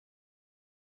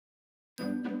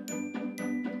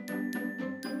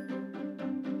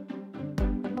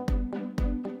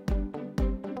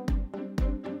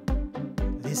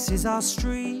This is our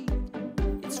street,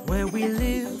 it's where we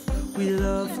live. We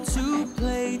love to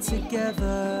play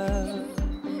together.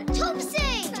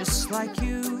 Topsy! Just like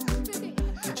you,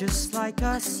 you're just like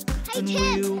us, Hey, and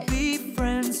Tim. we'll be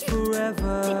friends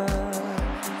forever.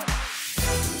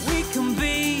 We can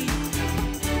be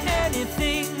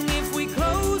anything if we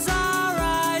close our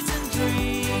eyes and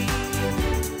dream.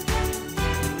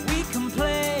 We can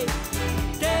play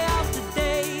day after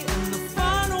day, and the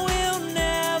fun will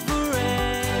never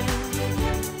end.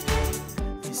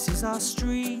 This is our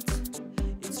street,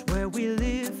 it's where we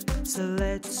live, so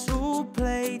let's all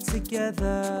play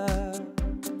together.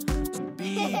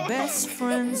 Be best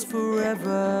friends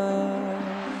forever.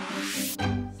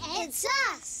 It's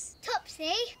us,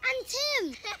 Topsy and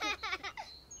Tim.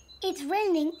 It's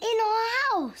raining in our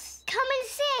house. Come and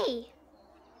see.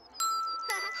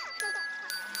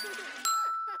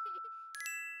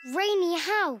 Rainy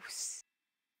house.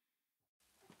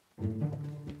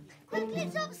 Quickly,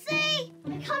 Topsy!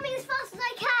 I'm coming as fast as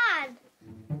I can.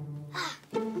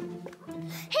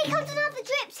 Here comes another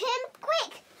drip, Tim.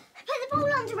 Quick, put the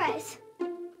ball under it.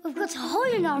 We've got a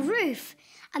hole in our roof,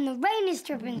 and the rain is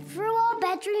dripping through our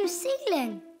bedroom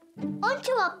ceiling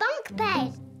onto our bunk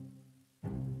bed.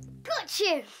 Got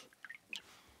you.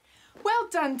 Well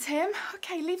done, Tim.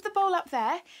 OK, leave the bowl up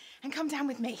there and come down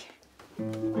with me.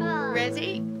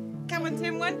 Ready? Come on,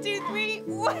 Tim. 1, 2, 3.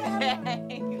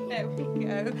 Way! There we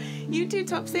go. You too,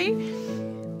 Topsy.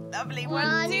 Lovely.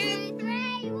 1, 2,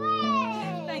 3,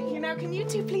 way! Thank you. Now, can you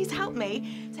two please help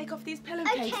me take off these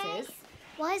pillowcases? Okay.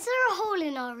 Why is there a hole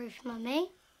in our roof,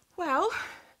 Mummy? Well,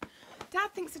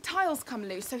 Dad thinks the tile's come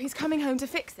loose, so he's coming home to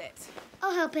fix it.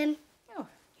 I'll help him. Oh,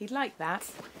 he'd like that.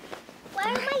 Where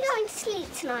am I going to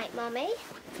sleep tonight, Mummy?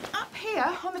 Up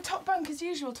here on the top bunk as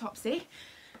usual, Topsy.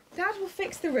 Dad will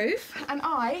fix the roof and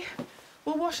I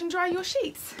will wash and dry your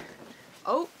sheets.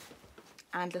 Oh,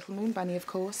 and Little Moon Bunny, of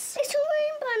course. Little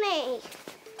Moon Bunny.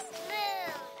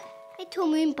 Little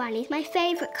Moon Bunny's my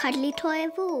favourite cuddly toy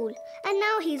of all. And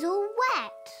now he's all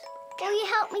wet. Will you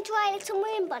help me dry Little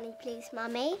Moon Bunny, please,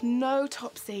 Mummy? No,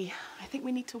 Topsy. I think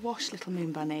we need to wash Little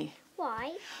Moon Bunny.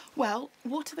 Why? Well,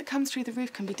 water that comes through the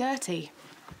roof can be dirty.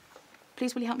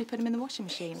 Please, will you help me put him in the washing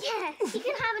machine? Yeah, you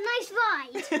can have a nice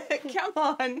ride. Come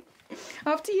on.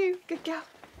 After you. Good girl.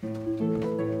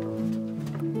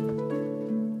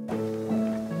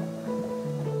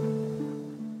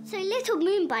 So Little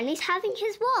Moon Bunny's having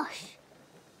his wash.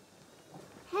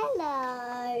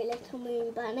 Hello, Little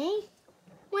Moon Bunny.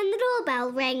 When the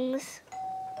doorbell rings.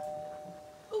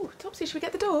 Oh, Topsy, should we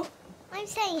get the door? I'm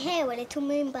staying here with Little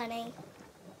Moon Bunny.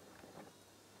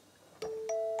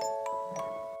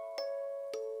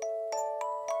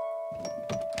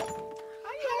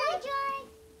 Hello, Joy.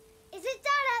 Is it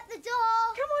Dad at the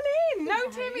door? Come on in. No,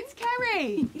 Tim, it's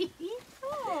Kerry.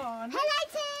 Come on. Hello,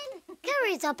 Tim.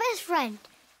 Kerry's our best friend.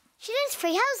 She lives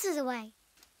 3 houses away.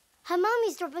 Her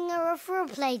mummy's dropping her off for a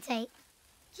play date.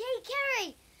 Yay,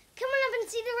 Kerry! Come on up and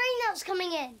see the rain that's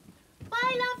coming in.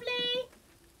 Bye, lovely.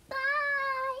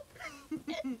 Bye.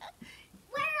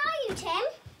 Where are you, Tim?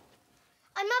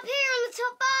 I'm up here on the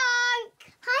top bunk.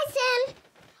 Hi, Tim.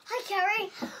 Hi, Kerry.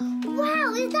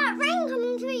 Wow, is that rain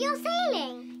coming through your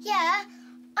ceiling? Yeah,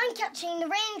 I'm catching the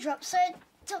raindrops so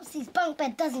Topsy's bunk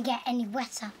bed doesn't get any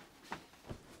wetter.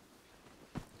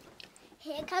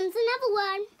 Here comes another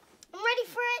one. I'm ready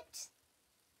for it.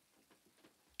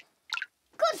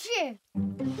 Got you.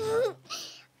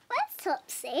 Where's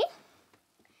Topsy?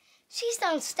 She's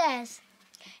downstairs.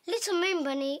 Little Moon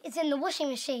Bunny is in the washing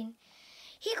machine.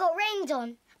 He got rained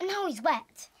on and now he's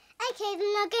wet. OK,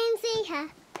 then I'll go and see her.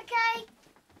 OK.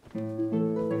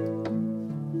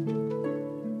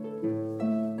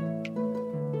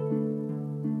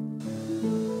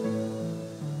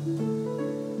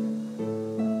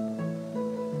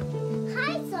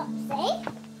 Hi, Topsy.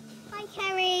 Hi,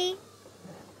 Kerry.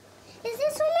 Is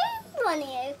this Moon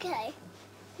Bunny OK?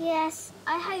 Yes,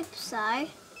 I hope so.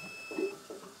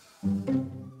 Mummy!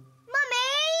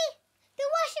 The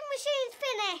washing machine's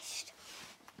finished.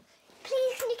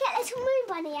 Please, can you get Little Moon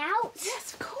Bunny out?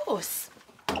 Yes, of course.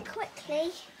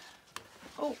 Quickly.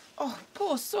 Oh,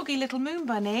 poor soggy Little Moon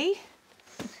Bunny.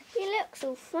 He looks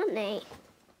all funny.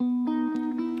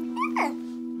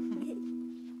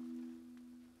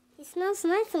 He smells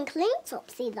nice and clean,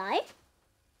 Topsy, though.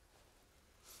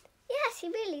 Yes, he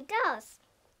really does.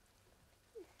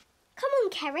 Come on,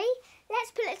 Kerry.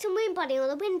 Let's put Little Moon Bunny on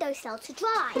the windowsill to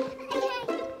dry. OK.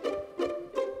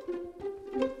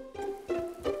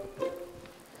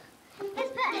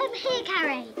 Let's put him here,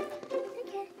 Kerry.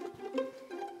 OK.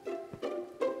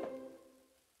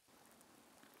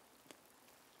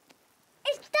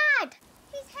 It's Dad.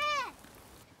 He's here.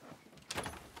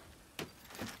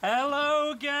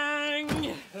 Hello,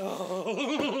 gang!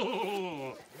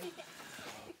 Oh.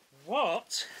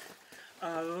 What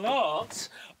a lot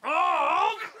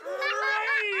of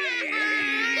rain!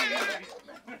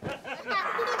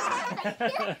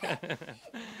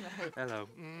 Hello.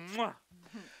 Mwah.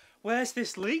 Where's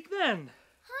this leak then?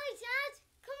 Hi, Dad.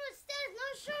 Come upstairs and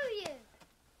I'll show you.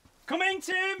 Coming,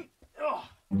 Tim! Oh.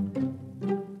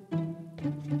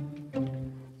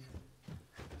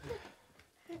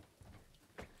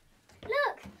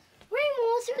 Look,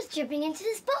 rainwater is dripping into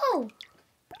this bowl.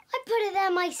 I put it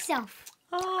there myself.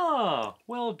 Ah,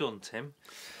 well done, Tim.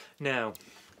 Now,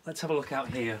 let's have a look out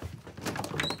here.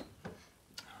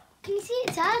 Can you see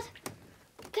it, Dad?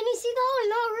 Can you see the hole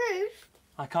in our roof?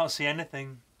 I can't see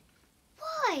anything.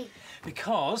 Why?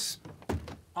 Because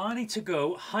I need to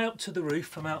go high up to the roof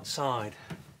from outside.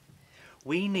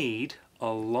 We need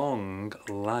a long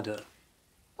ladder.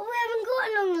 But we haven't got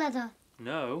a long ladder.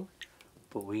 No,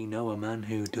 but we know a man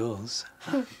who does.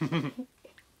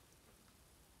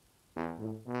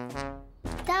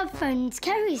 Dad phones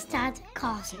Kerry's dad,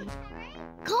 Carson.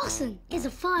 Carson is a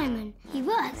fireman. He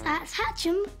works at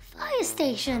Hatcham Fire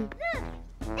Station. Look,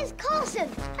 it's Carson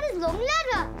and his long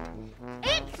ladder.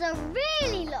 It's a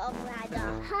really long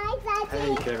ladder. Hi, Daddy.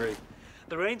 Hey, Kerry.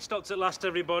 The rain stopped at last,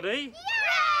 everybody.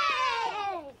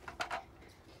 Yay!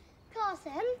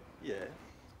 Carson? Yeah?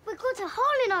 We've got a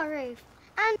hole in our roof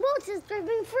and water's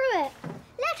dripping through it.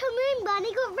 Little Moon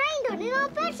Bunny got rained on in our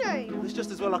bedroom. It's just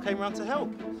as well I came round to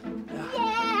help.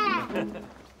 Yeah!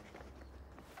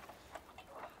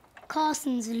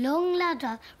 Carson's long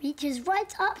ladder reaches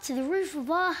right up to the roof of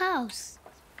our house.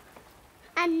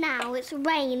 And now it's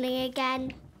raining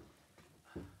again.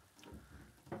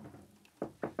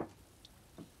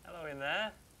 Hello in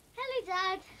there. Hello,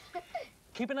 Dad.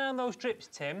 Keep an eye on those drips,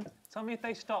 Tim. Tell me if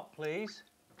they stop, please.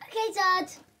 OK, Dad.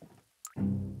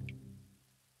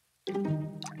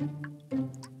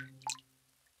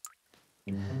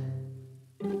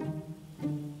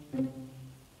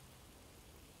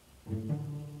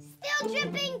 Still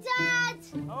dripping, Dad.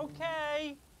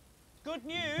 OK. Good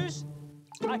news.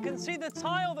 I can see the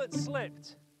tile that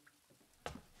slipped.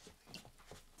 Dad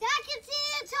can see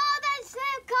the tile that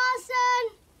slipped,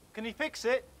 Carson. Can you fix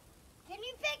it? Can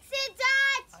you fix it,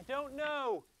 Dad? I don't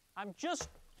know. I'm just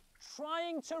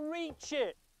trying to reach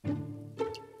it.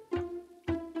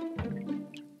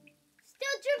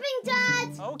 Still dripping,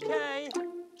 Dad. OK.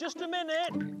 Just a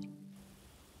minute.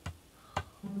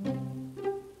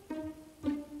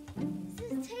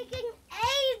 This is taking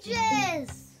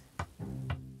ages.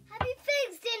 Have you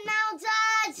fixed it now,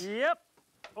 Dad? Yep.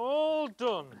 All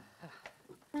done.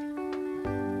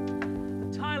 The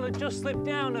tile had just slipped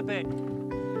down a bit.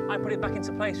 I put it back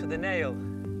into place with a nail.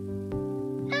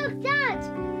 Look, Dad.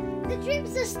 The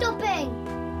drips are stopping.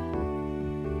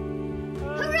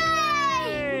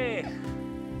 Hooray!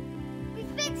 We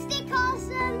fixed it,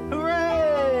 Carson.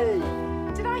 Hooray!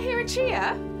 Did I hear a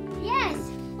cheer? Yes,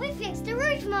 we fixed the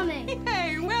roof, Mummy.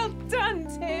 Hey, well done,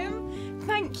 Tim.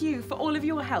 Thank you for all of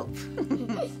your help.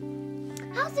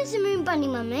 How's Little Moon Bunny,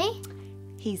 Mummy?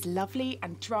 He's lovely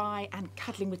and dry and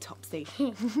cuddling with Topsy.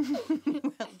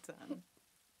 Well done.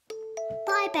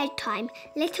 By bedtime,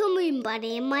 Little Moon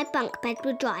Bunny and my bunk bed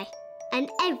were dry, and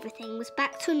everything was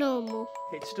back to normal.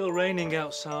 It's still raining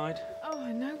outside. Oh,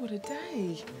 I know, what a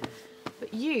day.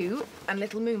 But you and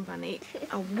Little Moon Bunny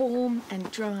are warm and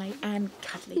dry and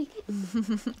cuddly.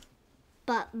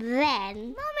 But then...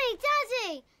 Mummy,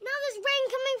 Daddy! Now there's rain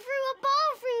coming through a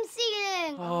bathroom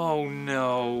ceiling! Oh,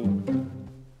 no.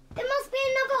 There must be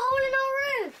another hole in our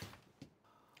roof.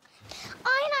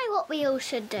 I know what we all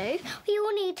should do. We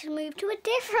all need to move to a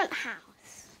different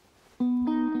house.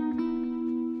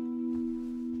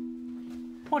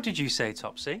 What did you say,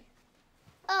 Topsy?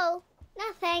 Oh,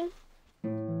 nothing.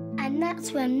 And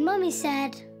that's when Mummy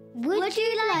said, Would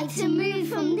you like to move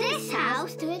from this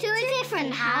house to a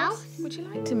different house? Would you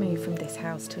like to move from this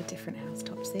house to a different house,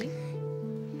 Topsy?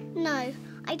 No,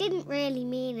 I didn't really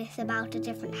mean this about a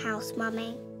different house,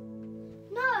 Mummy.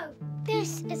 No,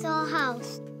 this is our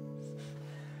house.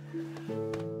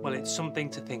 Well, it's something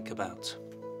to think about.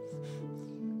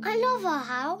 I love our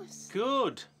house.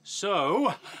 Good.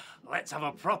 So, let's have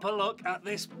a proper look at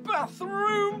this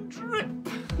bathroom drip.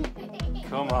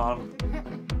 Come on.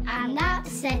 And that,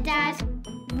 said Dad,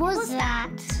 was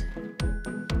that.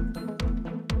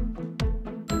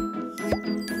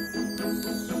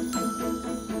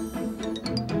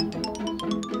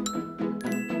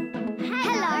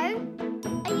 Hello.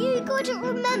 Are you good at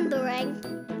remembering?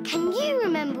 Can you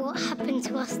remember what happened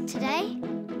to us today?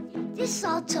 This is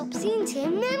our Topsy and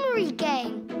Tim memory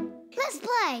game. Let's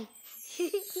play.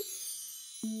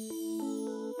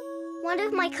 One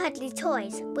of my cuddly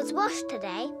toys was washed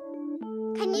today.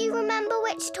 Can you remember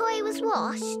which toy was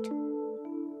washed?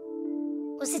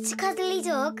 Was it a cuddly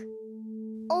dog?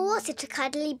 Or was it a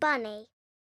cuddly bunny?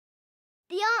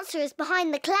 The answer is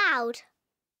behind the cloud.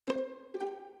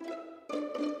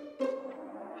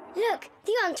 Look,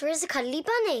 the answer is a cuddly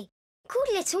bunny, called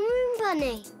Little Moon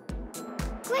Bunny.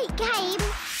 Great game!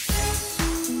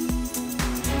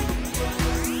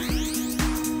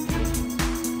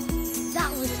 That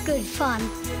was good fun.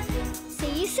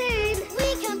 See you soon.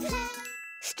 We can play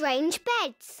strange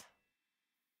beds.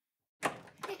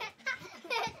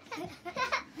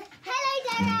 Hello,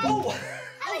 Derek. Oh!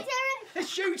 Hello, Derek.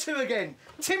 It's you two again,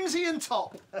 Timsy and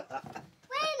Top.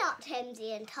 We're not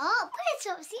Timsy and Top. We're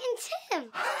Topsy and Tim.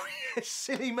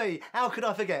 Silly me. How could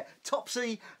I forget?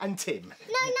 Topsy and Tim.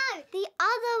 No, the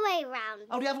other way round.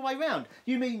 Oh, the other way round.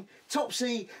 You mean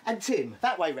Topsy and Tim?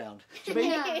 That way round. Do you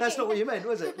mean? No. That's not what you meant,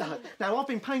 was it? No. Now, I've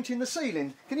been painting the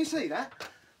ceiling. Can you see that?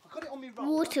 I've got it on me roller.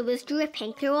 Water was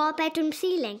dripping through our bedroom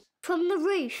ceiling from the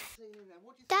roof.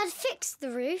 Dad fixed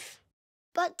the roof,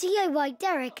 but DIY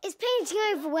Derek is painting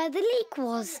over where the leak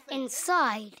was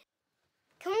inside.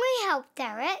 Can we help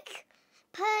Derek?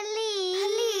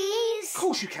 Please? Of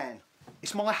course you can.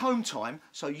 It's my home time,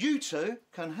 so you two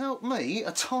can help me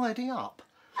tidy up.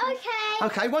 Okay.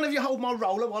 OK, one of you hold my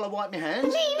roller while I wipe my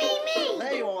hands. Me.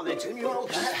 There you are then, Tim. You hold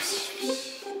that.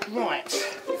 Right.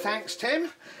 Thanks,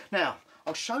 Tim. Now,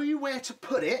 I'll show you where to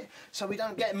put it so we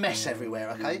don't get a mess everywhere,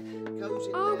 OK? Goes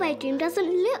in Our there. bedroom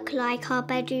doesn't look like our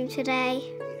bedroom today.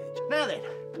 Now then,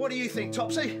 what do you think,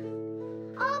 Topsy?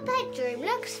 Our bedroom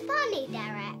looks funny,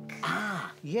 Derek.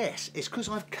 Ah, yes. It's because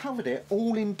I've covered it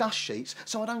all in dust sheets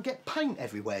so I don't get paint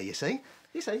everywhere, you see?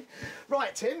 You see?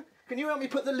 Right, Tim, can you help me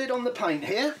put the lid on the paint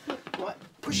here? Right,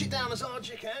 push it down as hard as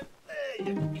you can. There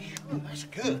you go. That's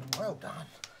good. Well done.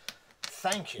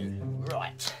 Thank you.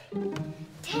 Right.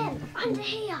 Tim, under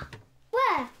here.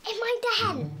 Where? In my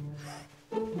den.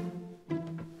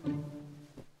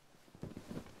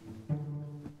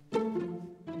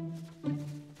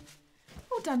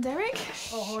 Well done, Derek.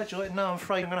 Oh, hi, Joy. No, I'm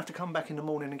afraid I'm going to have to come back in the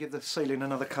morning and give the ceiling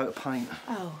another coat of paint.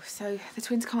 Oh, so the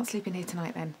twins can't sleep in here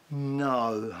tonight then? No,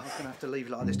 I'm going to have to leave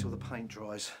it like this till the paint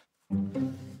dries. If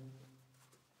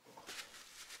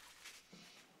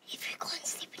we go and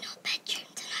sleep in our bedroom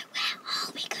tonight, where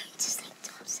are we going to sleep,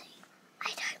 Topsy? I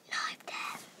don't know,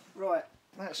 Dad. Right,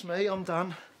 that's me. I'm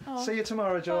done. Oh. See you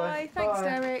tomorrow, Joy. Bye. Thanks,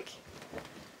 Derek.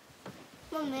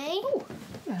 Mummy? Oh,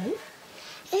 hello.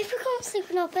 If we can't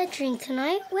sleep in our bedroom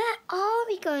tonight, where are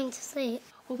we going to sleep?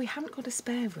 Well, we haven't got a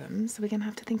spare room, so we're going to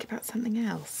have to think about something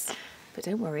else. But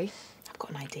don't worry, I've got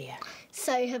an idea.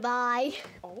 So have I.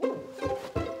 Oh.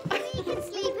 You can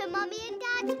sleep in Mummy and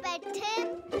Dad's bed,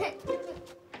 Tim.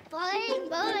 Boing,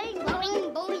 boing,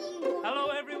 boing, boing. Hello,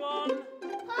 everyone.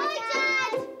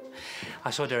 Hi, Dad. I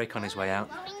saw Derek on his way out.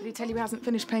 Did he tell you he hasn't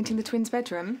finished painting the twins'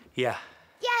 bedroom? Yeah.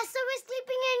 Yeah, so we're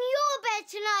sleeping in your bed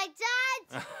tonight, Dad.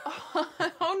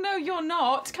 Oh, no, you're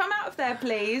not. Come out of there,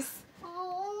 please.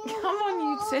 Oh. Come on,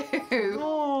 you two.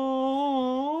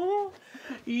 Oh,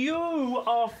 you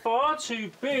are far too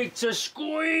big to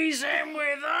squeeze in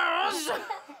with us.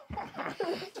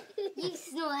 You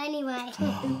snore anyway.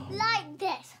 Like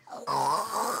this.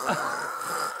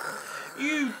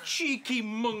 You cheeky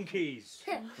monkeys.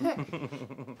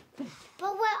 But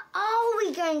where are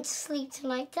we going to sleep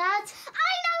tonight, Dad? I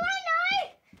know!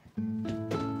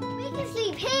 We can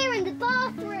sleep here in the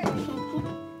bathroom.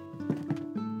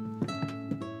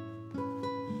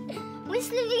 We're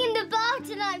sleeping in the bath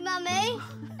tonight, Mummy.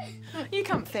 You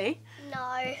comfy?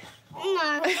 No.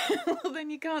 Well, then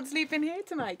you can't sleep in here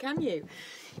tonight, can you?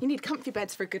 You need comfy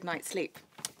beds for a good night's sleep.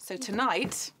 So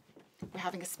tonight, we're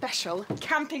having a special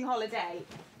camping holiday.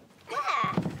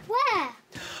 Where?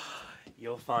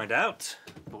 You'll find out.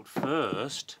 But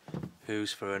first,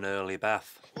 who's for an early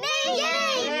bath? Me!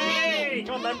 Yay! Hey,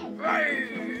 come on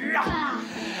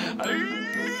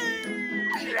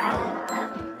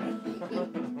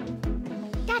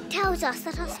Dad tells us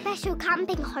that our special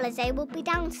camping holiday will be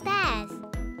downstairs.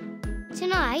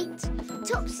 Tonight,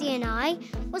 Topsy and I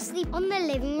will sleep on the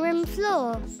living room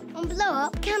floor on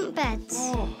blow-up camp beds.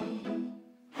 Oh.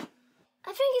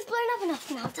 I think it's blown up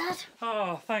enough now, Dad.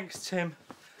 Oh, thanks, Tim.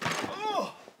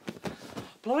 Oh.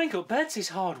 Blowing up beds is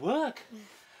hard work.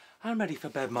 I'm ready for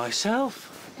bed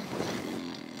myself.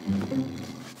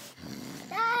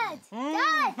 Dad!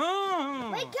 Dad!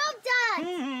 Wake up, Dad!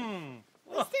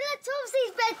 We still have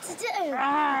Topsy's bed to do.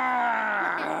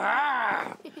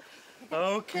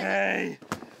 Okay.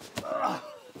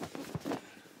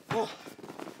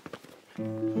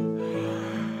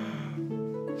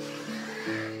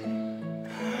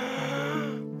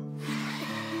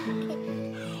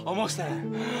 What's there?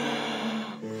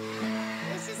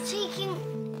 This is taking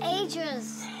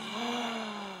ages.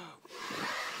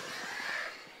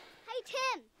 Hey,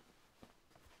 Tim.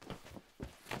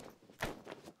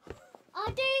 Our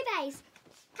duvets.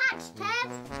 Catch,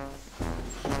 Tim.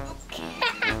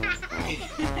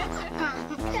 Here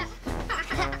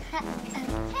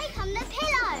come the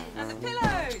pillows. And the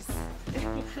pillows.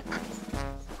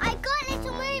 I got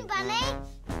little moon bunny.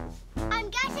 I'm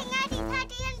getting Eddie,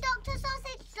 Teddy and Dr.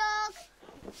 Sausage Dog.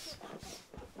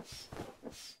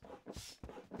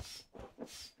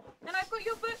 And I've got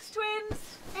your books, twins.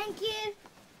 Thank you.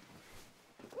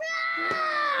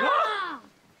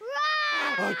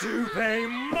 A duvet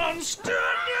monster!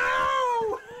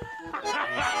 No!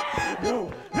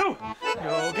 No! No!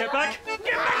 No! Get back! Get back! Get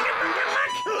back! Get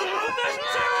back! There's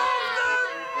two of them!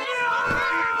 No! No!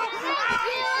 I'm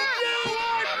being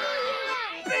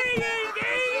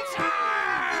eaten!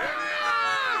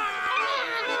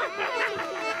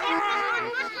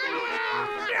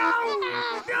 No!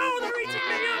 No! They're eating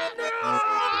me up! No!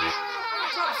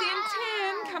 Topsy and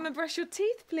Tim, come and brush your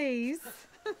teeth, please.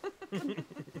 In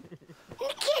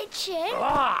the kitchen?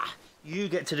 Ah! You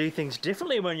get to do things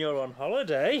differently when you're on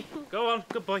holiday. Go on,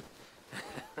 good boy.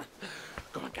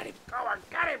 Go on, get him. Go on,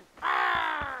 get him.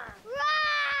 Ah!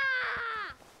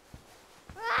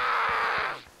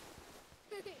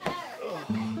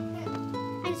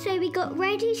 And so we got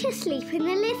ready to sleep in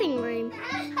the living room.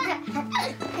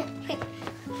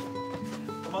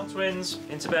 Come on, twins,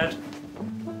 into bed.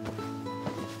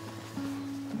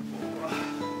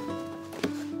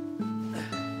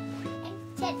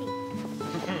 Teddy.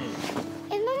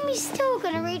 Is Mummy still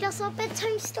going to read us our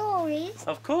bedtime stories?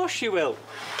 Of course she will.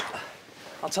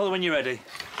 I'll tell her when you're ready.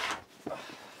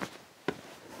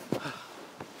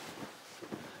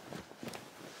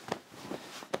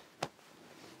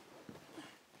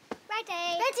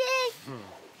 Ready.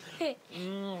 Ready.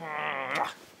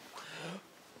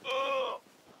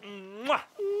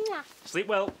 Mwah. Sleep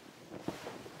well.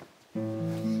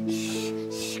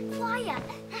 Shh, quiet.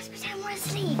 Let's pretend we're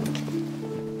asleep.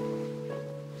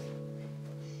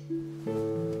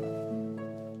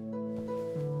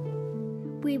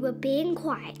 We were being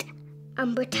quiet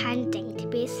and pretending to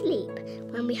be asleep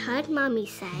when we heard Mummy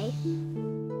say,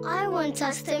 I want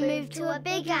us to move to a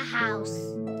bigger house.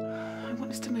 I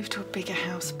want us to move to a bigger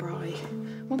house, Bri.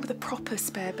 One with a proper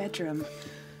spare bedroom.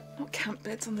 Not camp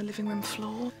beds on the living room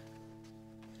floor.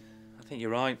 I think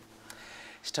you're right.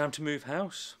 It's time to move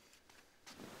house.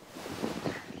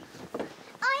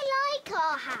 I like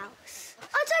our house.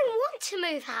 I don't want to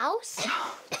move house.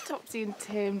 Topsy and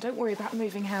Tim, don't worry about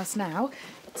moving house now.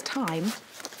 It's time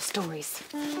for stories.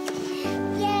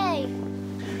 Yay.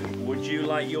 Would you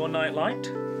like your night light?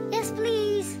 Yes,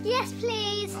 please. Yes,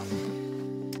 please.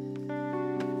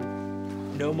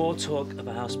 No more talk of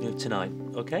a house move tonight,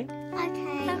 okay?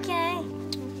 Okay. Okay.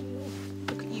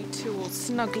 Look at you two all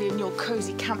snugly in your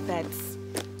cosy camp beds.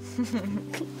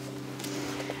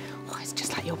 Oh, it's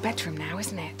just like your bedroom now,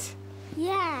 isn't it?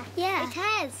 Yeah, it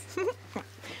is.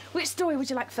 Which story would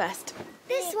you like first?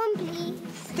 This one, please.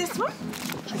 This one?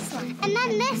 This one. And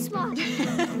then this one.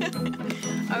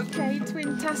 OK,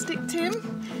 Twintastic Tim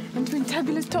and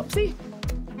Twintabulous Topsy.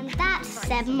 And that,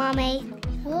 said Mummy,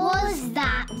 was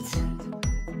that.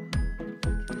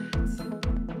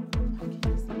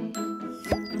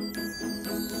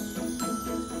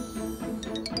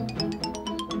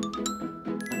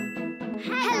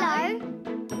 Hello.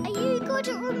 Are you good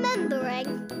at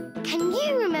remembering? Can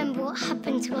you remember what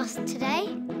happened to us today?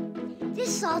 This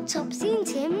is our Topsy and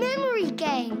Tim memory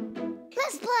game.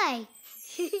 Let's play.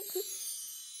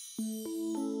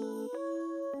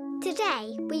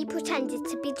 Today, we pretended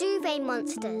to be duvet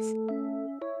monsters.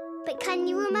 But can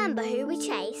you remember who we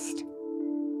chased?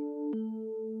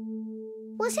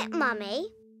 Was it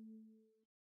Mummy?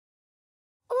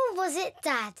 Or was it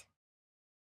Dad?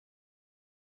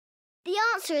 The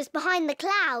answer is behind the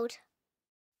cloud.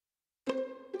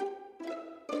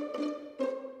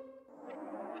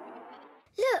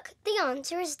 Look, the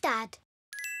answer is Dad.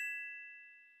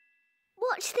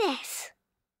 Watch this.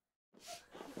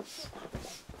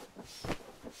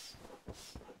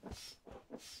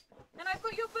 And I've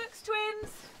got your books,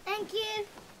 twins. Thank you.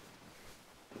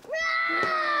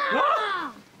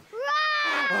 Ah!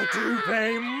 A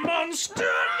duvet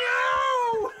monster!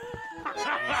 No!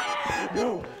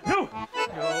 No! No!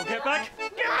 No! Get back!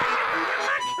 Get back! Get back!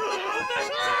 There's two of them!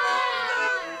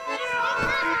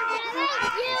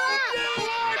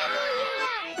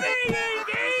 Being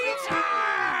eaten!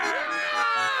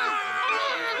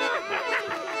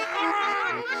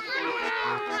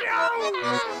 No!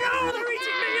 No! They're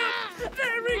eating me up!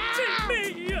 They're eating me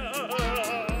up!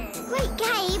 Great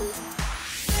game.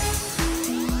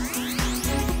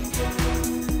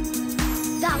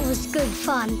 was good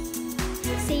fun.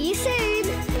 See you soon.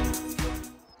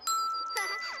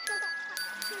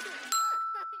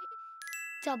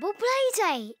 Double play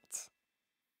date.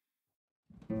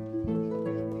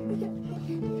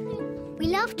 We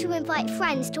love to invite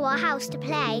friends to our house to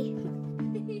play.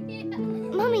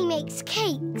 Mummy makes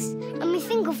cakes and we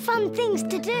think of fun things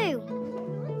to do.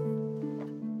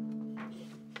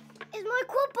 Is my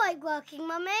quad bike working,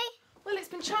 Mummy? Well, it's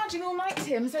been charging all night,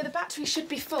 Tim, so the battery should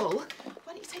be full.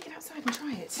 Why don't you take it outside and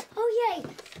try it? Oh, yay.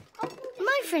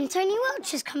 My friend Tony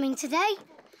Welch is coming today.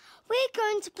 We're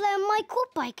going to play on my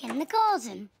quad bike in the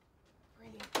garden.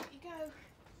 Brilliant. Here you go.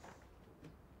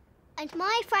 And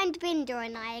my friend Binder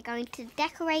and I are going to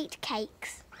decorate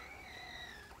cakes.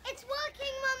 It's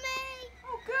working, Mummy!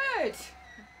 Oh, good.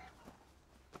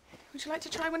 Would you like to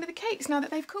try one of the cakes now that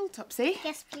they've cooled, Topsy?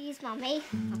 Yes, please, Mummy.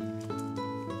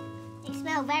 They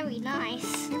smell very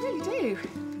nice. They really do.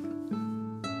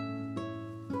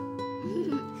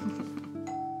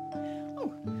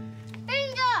 Oh.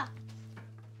 Binder!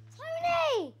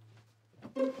 Tony!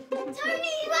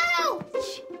 Tony Welch!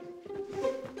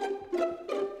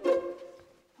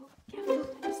 Oh, careful.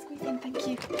 Just squeeze in, thank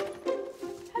you.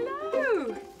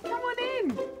 Hello. Come on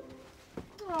in.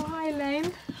 Oh, hi,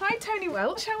 Elaine. Hi, Tony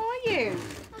Welch. How are you?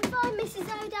 I'm fine, Mrs.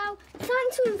 O'Dowd.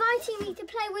 Thanks for inviting me to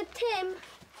play with Tim.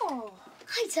 Oh.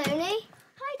 Hi, Tony.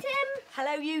 Hi, Tim.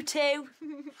 Hello, you two.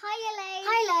 Hi, Elaine.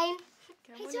 Hi, Elaine.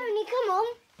 Hey, Tony, come on.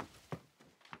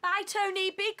 Bye,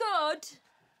 Tony. Be good.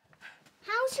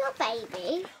 How's your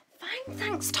baby? Fine,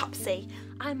 thanks, Topsy.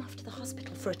 I'm off to the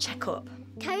hospital for a checkup.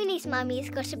 Tony's mummy's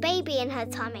got a baby in her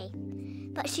tummy,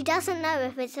 but she doesn't know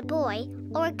if it's a boy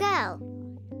or a girl.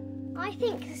 I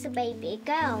think it's a baby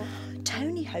girl.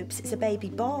 Tony hopes it's a baby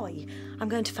boy. I'm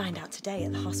going to find out today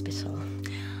at the hospital.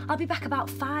 I'll be back about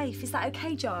 5. Is that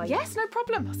okay, Joy? Yes, no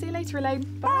problem. I'll see you later, Elaine.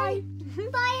 Bye.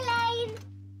 Bye, Elaine.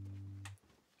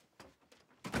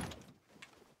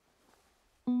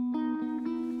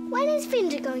 When is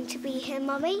Vinder going to be here,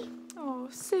 Mummy? Oh,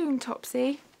 soon,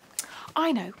 Topsy.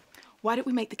 I know. Why don't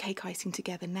we make the cake icing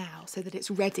together now so that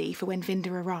it's ready for when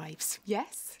Vinder arrives?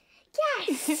 Yes?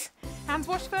 Yes. Hands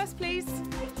washed first, please.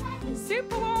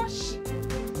 Super wash.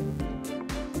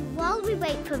 While we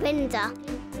wait for Vinder,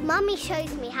 Mummy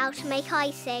shows me how to make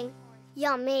icing.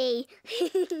 Yummy.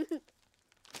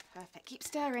 Perfect. Keep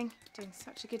stirring. Doing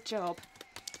such a good job.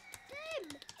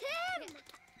 Tim!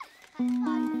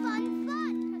 Fun, fun,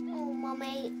 fun. Oh,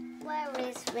 Mummy, where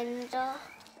is Vinder?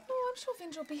 Oh, I'm sure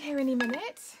Vinder will be here any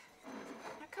minute.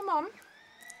 Now, come on.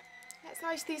 Let's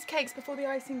ice these cakes before the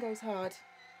icing goes hard.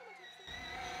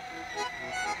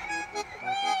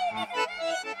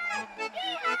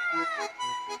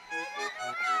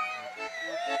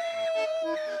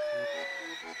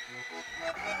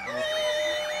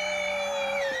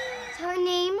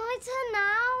 Tony, my turn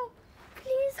now.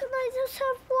 Please, can I just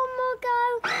have one more go?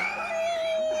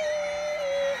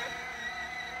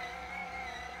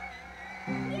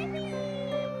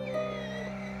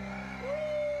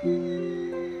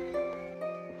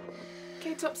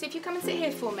 Okay, Topsy, if you come and sit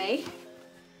here for me.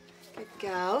 Good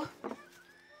girl.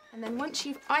 And then once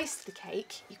you've iced the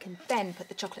cake, you can then put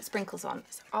the chocolate sprinkles on.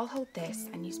 So I'll hold this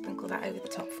and you sprinkle that over the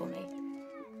top for me.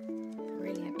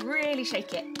 Brilliant. Really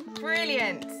shake it.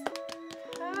 Brilliant.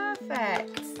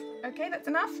 Perfect. Okay, that's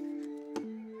enough.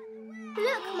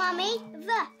 Look, Mummy, V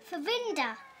for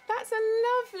Vinder. That's a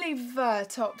lovely ver,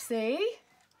 Topsy.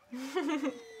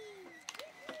 Tim,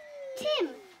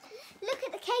 look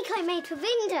at the cake I made for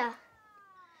Vinder.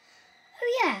 Oh,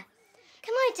 yeah.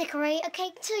 Can I decorate a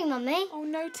cake too, Mummy? Oh,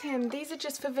 no, Tim. These are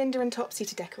just for Vinder and Topsy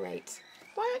to decorate.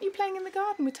 Why aren't you playing in the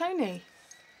garden with Tony?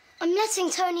 I'm letting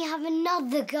Tony have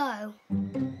another go.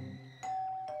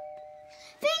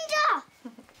 Vinder!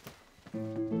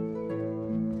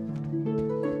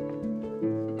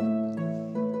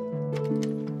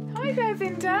 Hi there,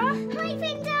 Vinder. Hi,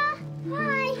 Vinder.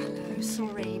 Hi. Hello,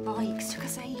 sorry. Bikes took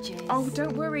us ages. Oh,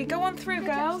 don't worry. Go on through,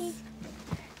 girls.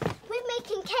 We're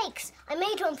making cakes. I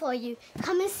made one for you.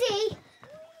 Come and see.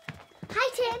 Hi,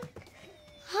 Tim.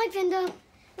 Hi, Vinder.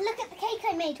 Look at the cake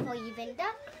I made for you,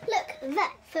 Vinder. Look,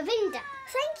 that for Vinder.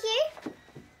 Thank you.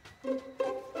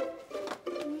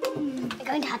 I'm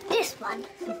going to have this one.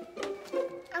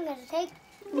 I'm going to take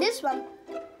this one.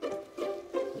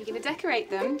 You're going to decorate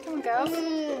them. Come on, girls.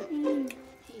 Here you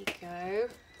go.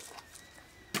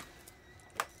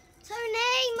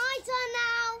 Tony, my turn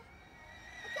now.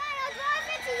 Okay, I'll drive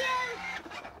it to you.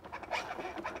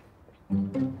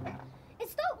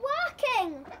 It's not working.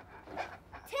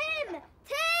 Tim!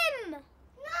 Tim! No!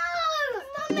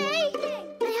 Mummy! I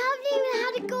haven't even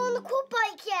had it go on the quad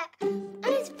bike yet. And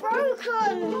it's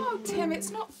broken. Oh, Tim,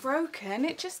 it's not broken. broken.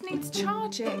 It just needs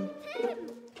charging.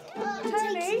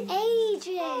 Tony? It takes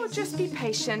ages. Oh, just be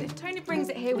patient. If Tony brings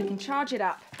it here, we can charge it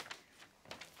up.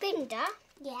 Binda?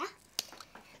 Yeah?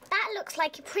 That looks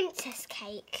like a princess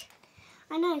cake.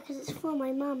 I know, because it's for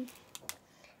my mum.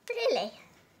 Really?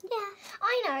 Yeah.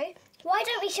 I know. Why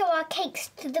don't we show our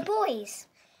cakes to the boys?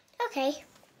 OK.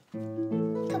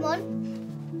 Come on.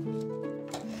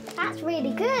 That's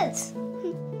really good.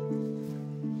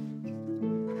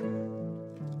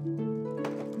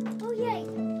 Oh, yay.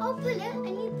 I'll pull it and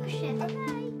you push it. OK.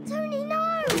 Tony,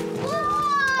 no!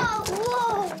 Whoa!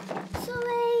 Whoa!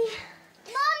 Sorry.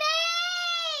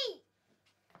 Mummy!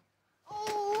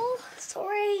 Oh,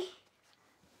 sorry.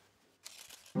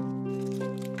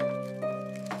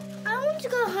 I want to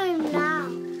go home now.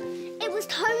 It was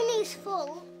Tony's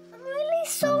fault. I'm really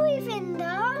sorry,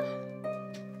 Vinda.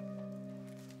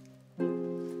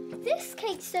 This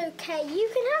cake's OK. You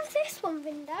can have this one,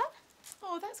 Vinda.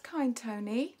 Oh, that's kind,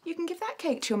 Tony. You can give that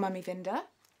cake to your mummy, Vinda.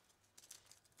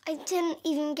 I didn't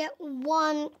even get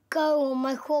one go on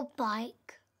my quad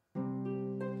bike.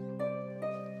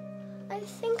 I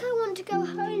think I want to go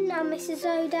home now, Mrs.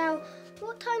 O'Dowd.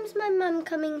 What time's my mum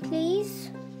coming,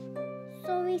 please?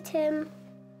 Sorry, Tim.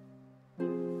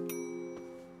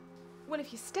 Well,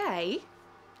 if you stay,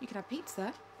 you can have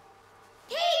pizza.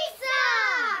 Pizza!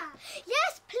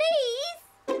 Yes, please!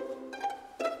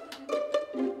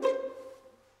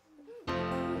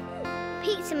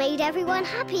 Pizza made everyone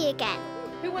happy again.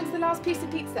 Who wants the last piece of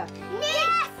pizza?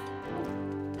 Yes!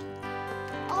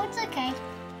 Oh, it's OK.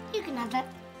 You can have it.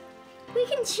 We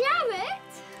can share it?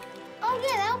 Oh,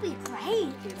 yeah, that'll be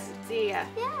great. Good idea.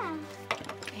 Yeah.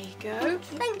 There you go.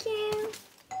 Thank you.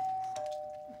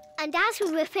 And as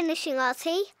we were finishing our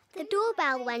tea, the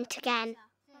doorbell went again.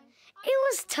 It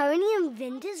was Tony and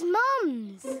Vinda's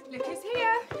mums. Look who's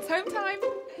here. It's home time.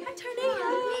 Hi, Tony.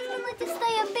 I'd like to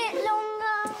stay a bit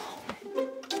longer.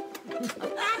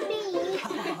 Daddy.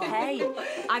 Hey,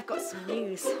 I've got some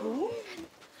news.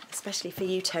 Especially for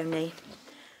you, Tony.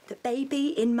 The baby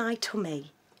in my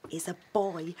tummy is a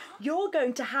boy. You're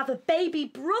going to have a baby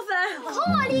brother.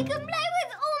 Cool, you can play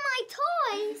with all my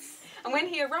toys. And when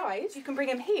he arrives, you can bring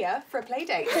him here for a play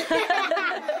date.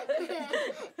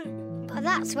 But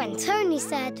that's when Tony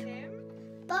said,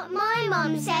 "But my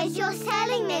mum says you're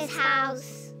selling this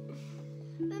house."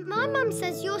 But my mum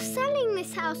says you're selling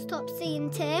this house, Topsy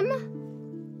and Tim.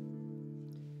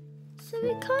 So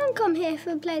we can't come here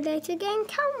for a play date again,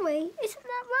 can we? Isn't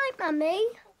that right, Mummy?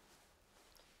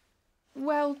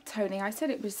 Well, Tony, I said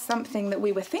it was something that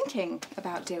we were thinking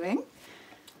about doing.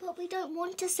 But we don't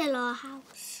want to sell our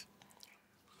house.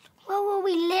 Where will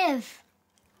we live?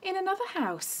 In another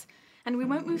house. And we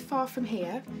won't move far from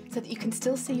here so that you can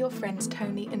still see your friends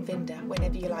Tony and Vinda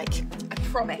whenever you like. I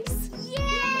promise. Yay!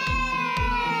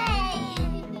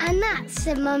 And that,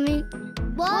 said Mummy,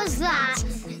 was that.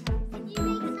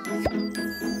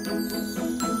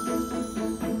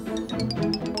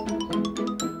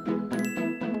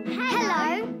 Hello.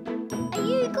 Are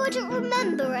you good at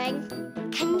remembering?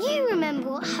 Can you remember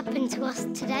what happened to us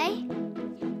today?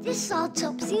 This is our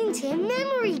Topsy and Tim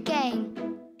memory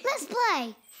game. Let's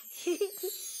play.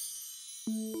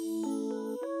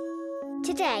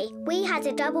 Today, we had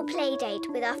a double play date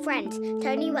with our friends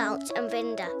Tony Welch and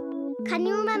Vinda. Can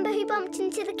you remember who bumped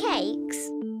into the cakes?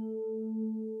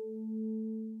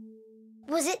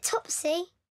 Was it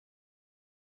Topsy?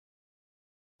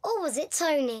 Or was it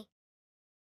Tony?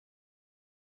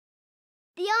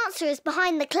 The answer is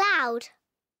behind the cloud.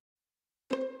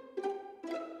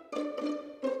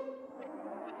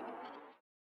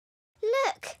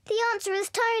 Look, the answer is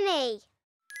Tony.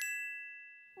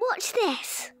 Watch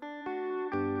this.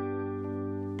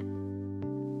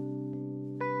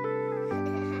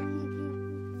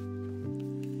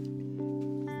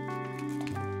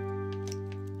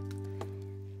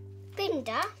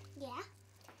 Binda? Yeah?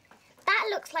 That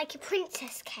looks like a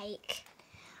princess cake.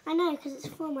 I know, because it's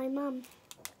for my mum.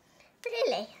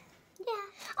 Really? Yeah.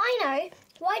 I know.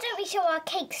 Why don't we show our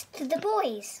cakes to the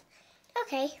boys?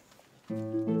 OK.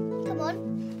 Come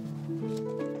on.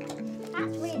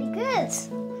 That's really good.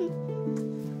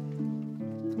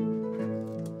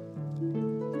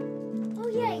 Oh,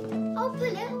 yay. I'll pull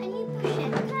it and you push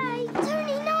it. OK.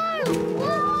 Tony, no!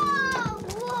 Whoa!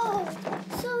 Whoa!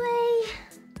 Sorry.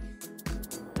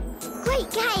 Great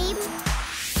game.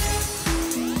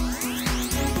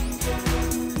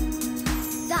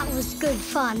 That was good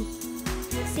fun.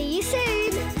 See you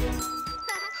soon.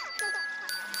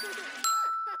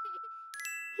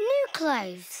 New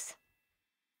clothes.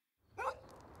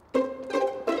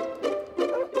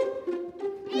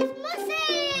 It's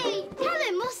Musti! Hello,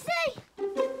 Musti!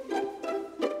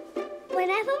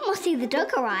 Whenever Musti Musti the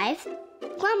dog arrives,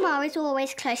 Grandma is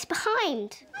always close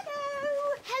behind.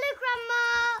 Hello. Hello, Grandma.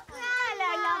 Hello,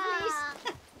 lovelies.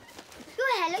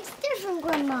 Your hair looks different,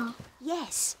 Grandma.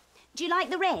 Yes. Do you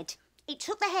like the red? It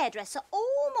took the hairdresser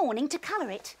all morning to colour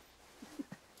it.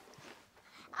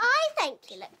 I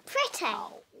think you look pretty.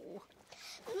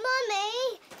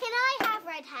 Mummy, can I have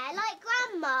red hair like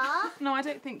Grandma? No, I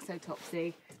don't think so,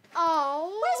 Topsy.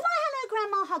 Oh. Where's my hello,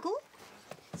 Grandma Huggle?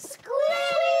 Squeeze!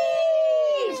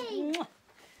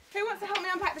 Who wants to help me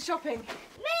unpack the shopping? Me!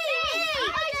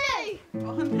 I do! Go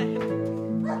on then.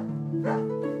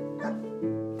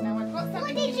 Now I've got something.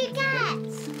 What did you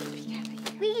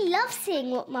get? We love seeing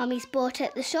what Mummy's bought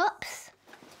at the shops.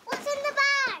 What's in the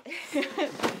bag?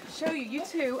 Show you. You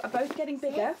two are both getting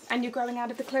bigger and you're growing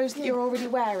out of the clothes that you're already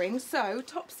wearing. So,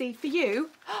 Topsy, for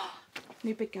you,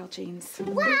 new big girl jeans.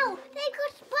 Wow, they've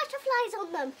got butterflies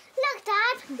on them. Look,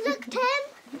 Dad. Look, Tim.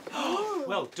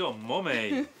 Well done,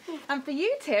 Mummy. And for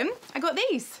you, Tim, I got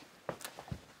these.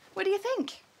 What do you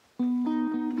think?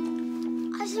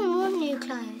 I just want new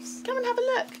clothes. Come and have a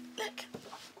look. Look,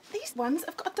 these ones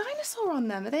have got a dinosaur on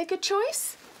them. Are they a good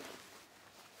choice?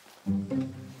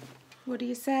 What do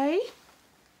you say?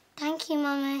 Thank you,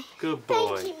 Mummy. Good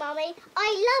boy. Thank you, Mummy.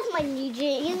 I love my new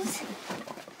jeans.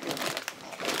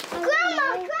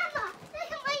 Grandma! Grandma!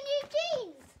 Look at my new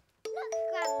jeans! Look,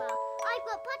 Grandma. I've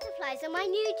got butterflies on my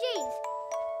new jeans.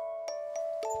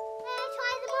 May I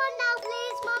try them on now,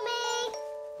 please, Mummy?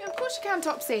 Yeah, of course you can,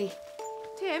 Topsy.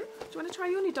 Tim, do you want to try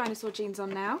your new dinosaur jeans on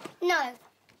now? No.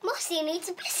 Musti needs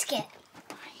a biscuit.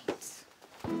 Right.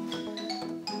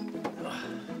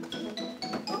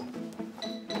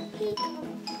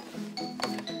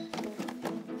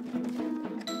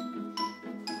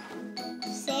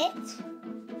 Sit.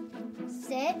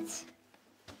 Sit.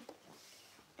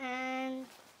 And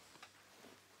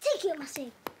take it,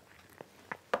 Musti.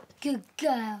 Good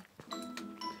girl.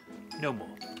 No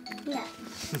more. No.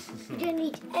 You don't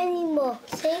need any more,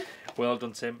 see? Well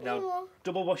done, Tim. Now,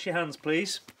 double wash your hands,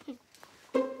 please.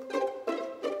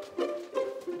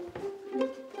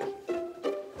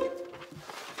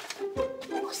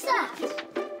 What's that?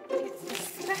 It's a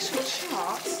special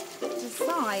chart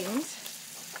designed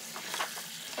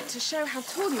to show how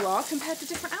tall you are compared to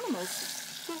different animals.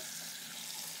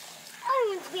 I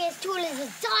want to be as tall as a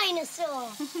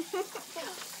dinosaur.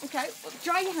 Okay, well,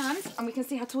 dry your hands and we can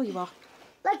see how tall you are.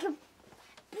 Like a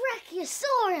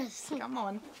brachiosaurus. Come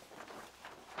on.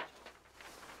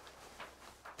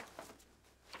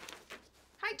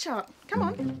 Height chart, come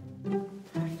on.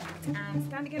 And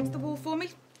stand against the wall for me.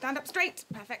 Stand up straight.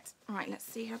 Perfect. All right, let's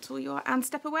see how tall you are. And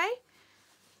step away.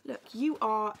 Look, you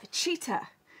are a cheetah.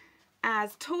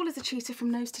 As tall as a cheetah from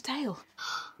nose to tail.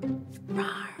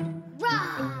 Rawr.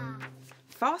 Rawr.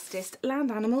 Fastest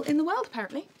land animal in the world,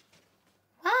 apparently.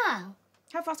 Wow.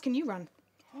 How fast can you run?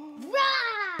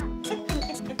 Rawr.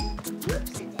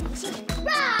 Whoopsie-daisy.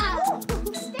 Rawr.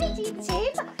 Steady,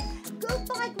 Tim.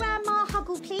 Goodbye, Grandma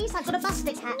Huggle, please. I've got a bus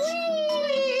to catch.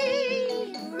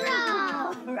 Whee!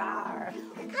 Rawr. Rawr.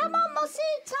 Come on, Musti.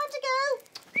 Time to go.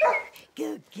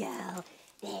 Good girl.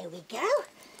 There we go.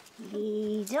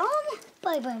 Lead on.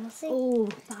 Bye-bye, Musti. Oh,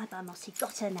 bye-bye, Musti.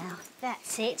 Got her now.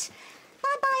 That's it.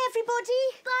 Bye-bye, everybody.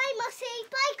 Bye, Musti.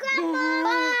 Bye, Grandma.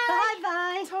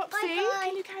 Bye-bye. Topsy, Bye-bye.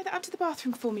 can you carry that up to the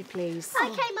bathroom for me, please?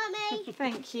 Okay, Mummy.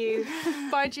 Thank you.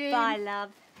 Bye, Jim. Bye,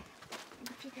 love.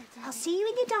 I'll see you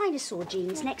in your dinosaur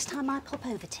jeans next time I pop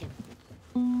over, Tim.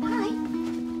 Bye.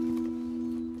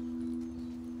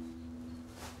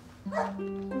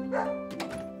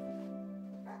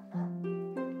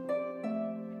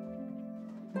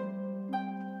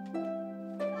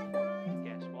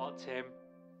 Guess what, Tim?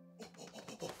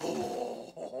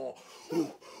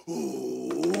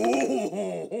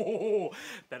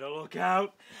 Better look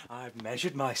out. I've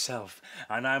measured myself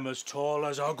and I'm as tall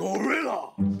as a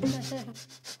gorilla.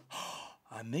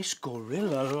 And this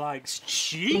gorilla likes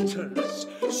cheetahs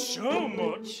so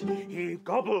much he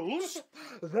gobbles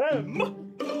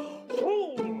them.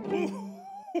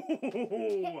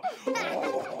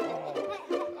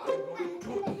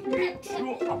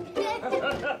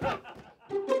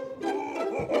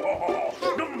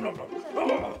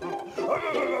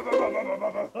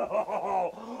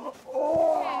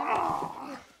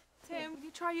 Tim, will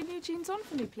you try your new jeans on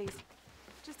for me, please?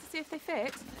 Just to see if they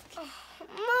fit.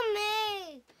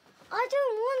 Mummy, I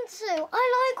don't want to. I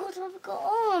like what I've got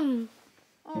on.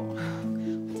 Oh,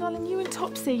 darling, you and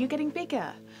Topsy, you're getting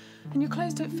bigger. And your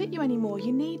clothes don't fit you anymore.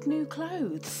 You need new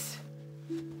clothes.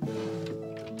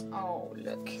 Oh,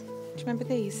 look. Do you remember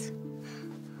these?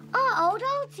 Our old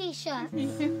T-shirts.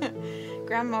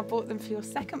 Grandma bought them for your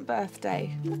second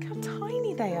birthday. Look how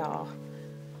tiny they are.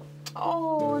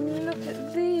 Oh, and look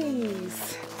at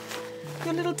these.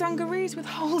 Your little dungarees with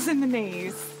holes in the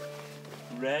knees.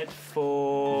 Red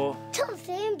for...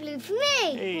 Topsy and blue for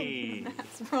me. Hey.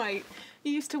 That's right.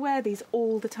 You used to wear these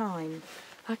all the time.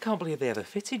 I can't believe they ever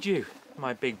fitted you,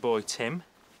 my big boy Tim.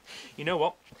 You know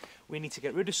what? We need to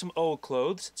get rid of some old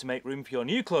clothes to make room for your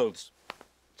new clothes.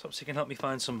 Topsy can help me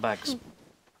find some bags.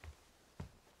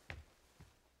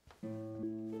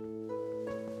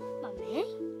 Mummy?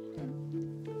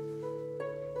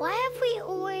 Why have we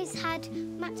always had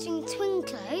matching twin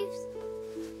clothes?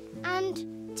 And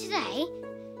today,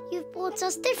 you've bought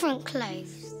us different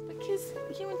clothes. Because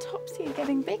you and Topsy are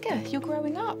getting bigger. You're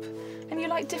growing up. And you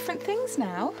like different things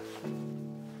now.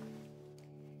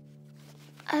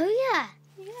 Oh, yeah.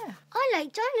 Yeah. I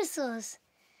like dinosaurs.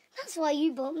 That's why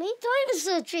you bought me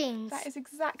dinosaur jeans. That is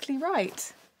exactly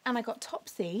right. And I got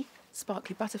Topsy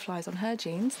sparkly butterflies on her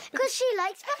jeans. Because she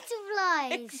likes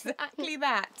butterflies. Exactly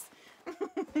that.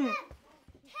 Tim,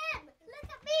 look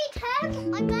at me,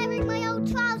 Tim. I'm wearing my old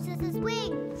trousers as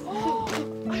wings.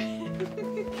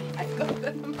 I've got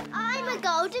them. I'm a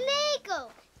golden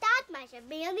eagle. Dad measured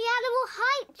me on the animal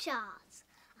height charts.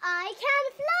 I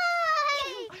can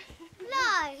fly.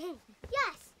 Fly.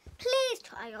 Yes. Please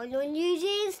try on your new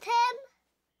jeans, Tim.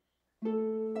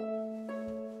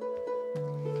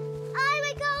 I'm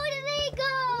a golden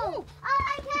eagle.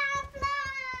 I can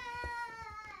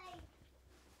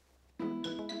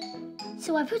fly.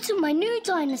 So I put on my new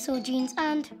dinosaur jeans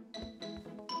and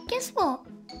guess what?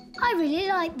 I really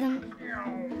like them.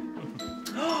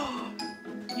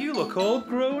 You look all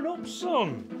grown up,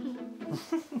 son.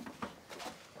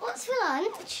 What's for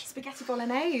lunch? Spaghetti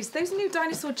bolognese. Those new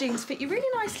dinosaur jeans fit you really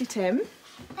nicely, Tim.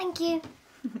 Thank you.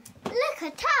 Look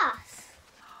at us.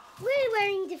 We're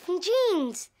wearing different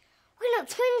jeans. We're not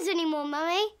twins anymore,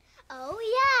 Mummy. Oh,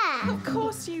 yeah. Of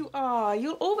course you are.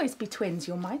 You'll always be twins.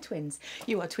 You're my twins.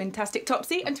 You are Twintastic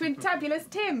Topsy and Twintabulous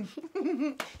Tim.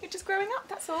 You're just growing up,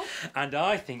 that's all. And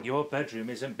I think your bedroom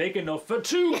isn't big enough for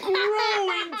two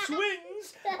growing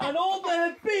twins and all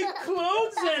their big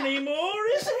clothes anymore,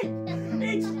 is it?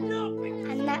 It's not big.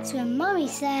 And that's when Mummy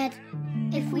said,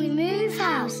 if we move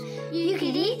house, you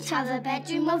could each have a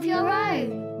bedroom of your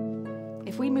own.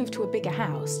 If we move to a bigger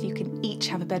house, you can each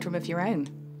have a bedroom of your own.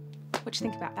 What do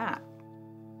you think about that?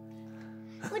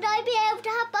 Would I be able to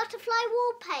have butterfly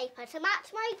wallpaper to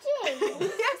match my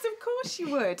jeans? Yes, of course you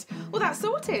would. Well, that's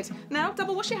sorted. Now,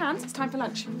 double wash your hands. It's time for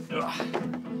lunch.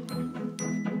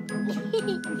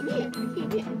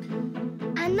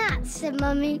 And that, said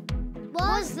Mummy,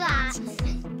 was that.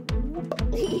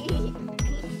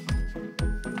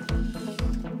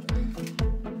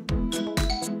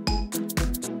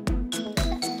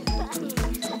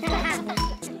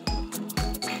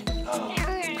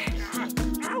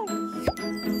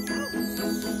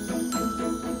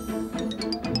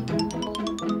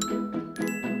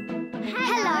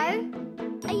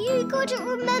 Good at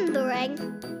remembering.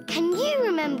 Can you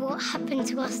remember what happened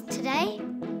to us today?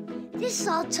 This is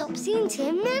our Topsy and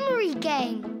Tim memory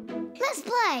game. Let's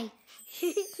play.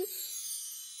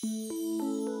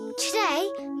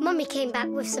 Today, Mummy came back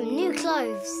with some new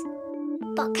clothes.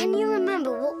 But can you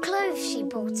remember what clothes she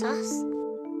bought us?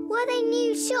 Were they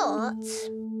new shorts?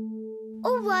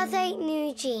 Or were they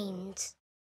new jeans?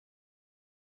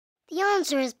 The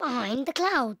answer is behind the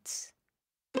clouds.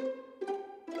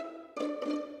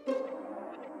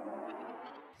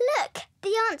 Look,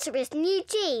 the answer is new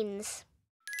jeans.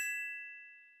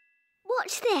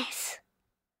 Watch this.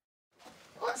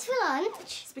 What's for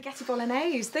lunch? Spaghetti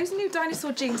bolognese. Those new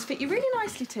dinosaur jeans fit you really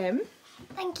nicely, Tim.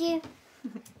 Thank you.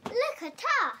 Look at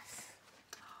us.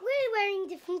 We're wearing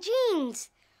different jeans.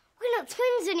 We're not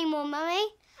twins anymore, Mummy.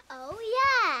 Oh,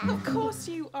 yeah. Of course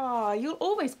you are. You'll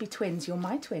always be twins. You're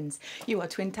my twins. You are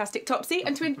Twintastic Topsy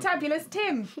and Twintabulous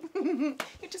Tim.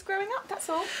 You're just growing up, that's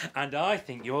all. And I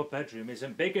think your bedroom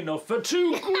isn't big enough for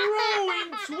two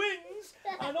growing twins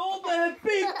and all their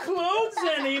big clothes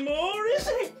anymore, is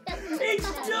it?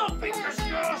 It's not because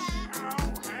you're...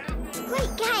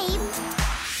 Great game.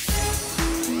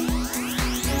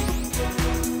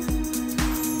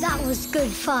 That was good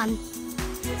fun.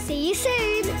 See you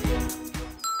soon.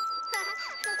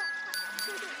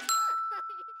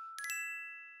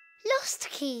 Lost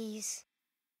keys.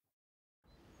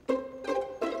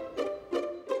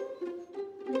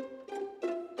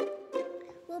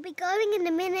 We'll be going in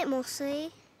a minute,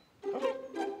 Musti.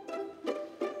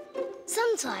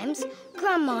 Sometimes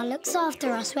Grandma looks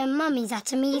after us when Mummy's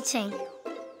at a meeting.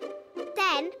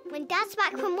 Then, when Dad's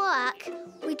back from work,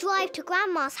 we drive to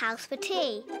Grandma's house for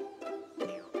tea.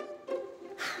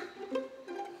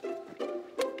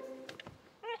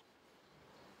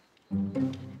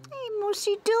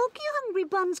 Mossy dog, you hungry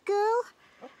buns girl?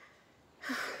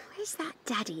 Where's that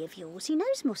daddy of yours? He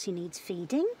knows Mossy needs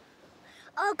feeding.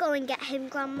 I'll go and get him,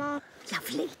 Grandma.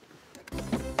 Lovely.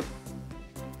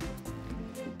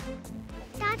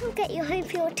 Dad will get you home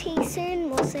for your tea soon,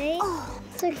 Mossy. Oh,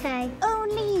 it's okay.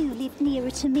 Only you live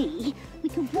nearer to me. We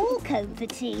can walk home for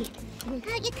tea.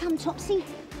 Out you come, Topsy.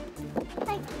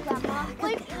 Thank you, Grandma.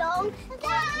 Won't be long.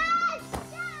 Dad!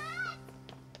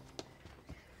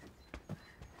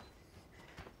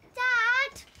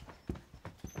 Dad!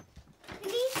 We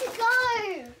need to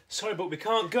go. Sorry, but we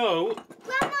can't go.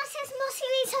 Grandma says Mossy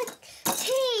needs her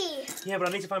tea. Yeah, but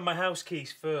I need to find my house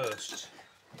keys first.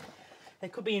 They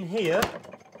could be in here.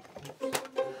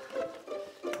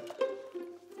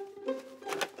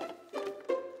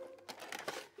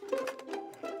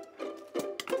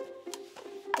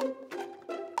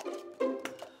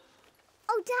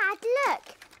 Oh, Dad, look.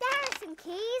 There are some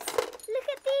keys. Look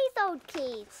at these old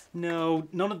keys. No,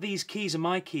 none of these keys are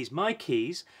my keys. My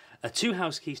keys are 2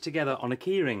 house keys together on a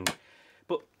keyring.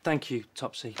 But thank you,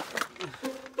 Topsy.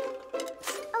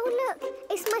 Oh, look.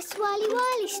 It's my swirly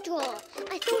whirly straw.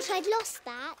 I thought I'd lost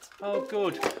that. Oh,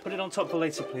 good. Put it on top for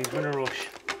later, please. We're in a rush.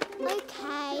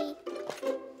 Okay.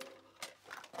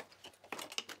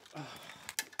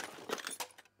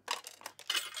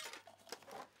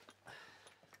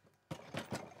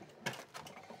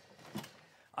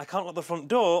 I can't lock the front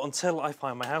door until I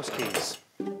find my house keys.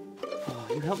 Oh,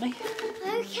 you help me?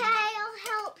 Okay, I'll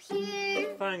help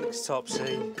you. Thanks,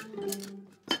 Topsy.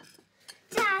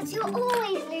 Dad, you're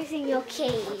always losing your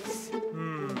keys.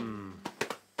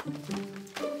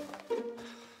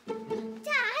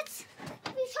 Dad,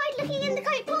 have you tried looking in the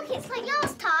coat pockets like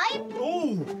last time?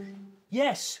 Oh,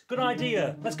 yes. Good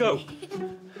idea. Let's go.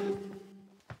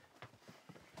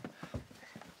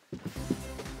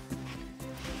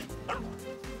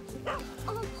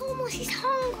 Oh, poor Mossy's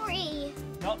hungry.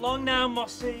 Not long now,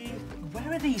 Mossy.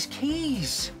 Where are these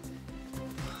keys?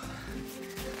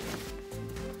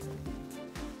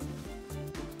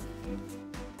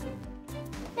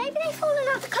 Maybe they've fallen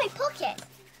out the coat pocket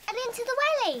and into the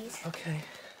wellies. Okay.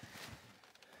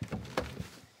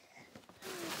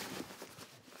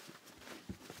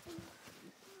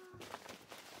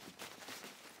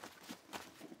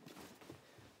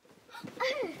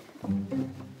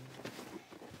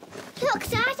 Look,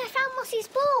 Dad, I found Mossy's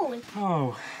ball.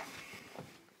 Oh.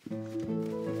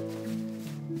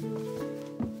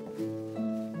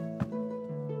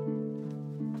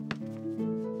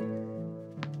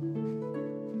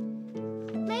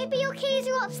 Maybe your keys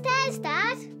are upstairs,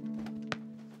 Dad.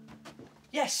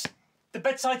 Yes, the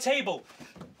bedside table.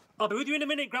 I'll be with you in a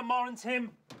minute, Grandma and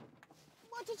Tim.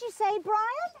 What did you say,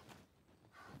 Brian?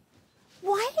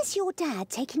 Why is your dad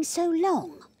taking so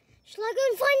long? Shall I go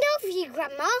and find out for you,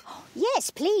 Grandma? Yes,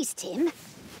 please, Tim.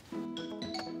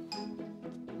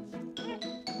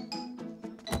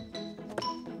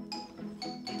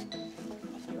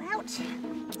 You out?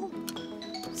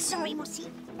 Oh, sorry, Mossy.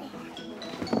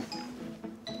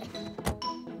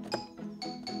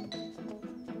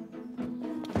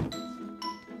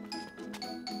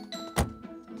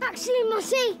 Actually,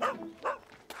 Mossy. Dad!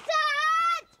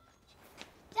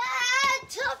 Dad!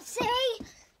 Topsy!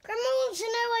 Grandma wants to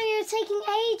know why you're taking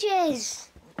ages.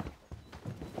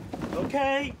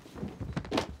 Okay.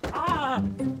 Ah!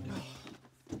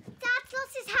 Dad's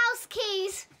lost his house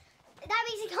keys. That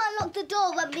means he can't lock the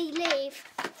door when we leave.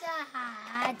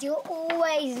 Dad, you're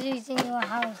always losing your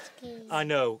house keys. I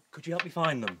know. Could you help me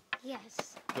find them?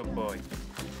 Yes. Good boy.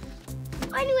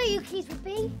 I knew where your keys would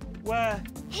be. Where?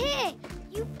 Here.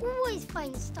 You always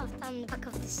find stuff down the back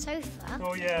of the sofa.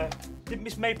 Oh, yeah. Didn't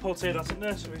Miss Maypole say that at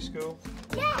nursery school?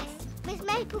 Yes. Miss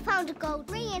Maple found a gold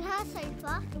ring in her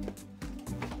sofa.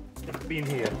 It could be in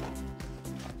here.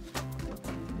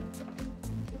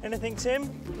 Anything, Tim?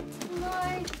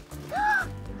 No.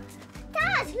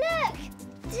 Dad, look!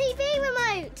 TV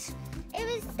remote! It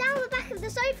was down the back of the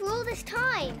sofa all this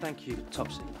time. Thank you,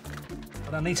 Topsy.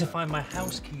 But I need to find my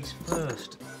house keys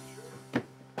first. My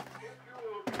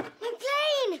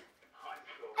plane!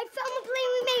 I found the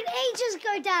plane we made ages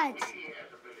ago, Dad.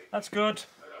 That's good.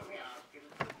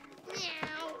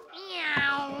 Meow,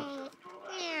 meow,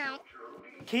 meow.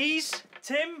 Keys?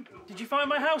 Tim, did you find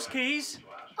my house keys?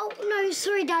 Oh, no,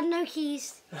 sorry, Dad, no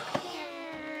keys.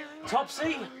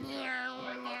 Topsy?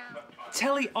 Meow, meow.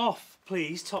 Telly off,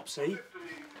 please, Topsy.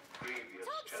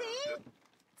 Topsy!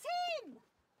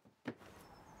 Tim!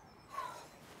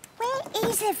 Where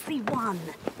is everyone?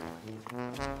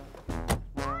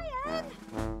 Brian!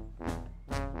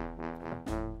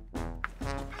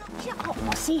 Shut up,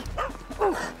 Mossy.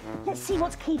 Oh, let's see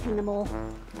what's keeping them all.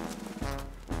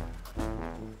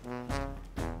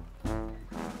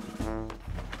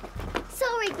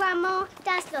 Sorry, Grandma.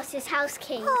 Dad's lost his house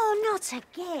key. Oh, not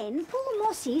again. Poor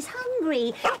Mossy's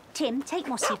hungry. Tim, take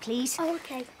Mossy, please. Oh,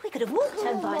 OK. We could have walked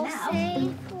home by now.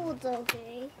 Mossy. Poor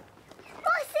doggy.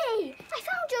 Mossy! I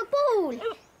found your ball.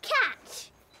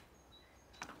 Catch.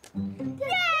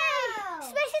 Yay!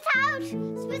 Spit it out.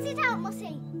 Spit it out,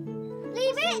 Mossy.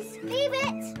 Leave it. Leave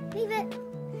it. Leave it.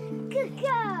 Good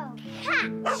girl.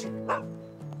 Catch.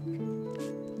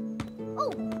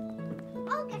 Oh,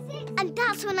 I'll get it. And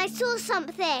that's when I saw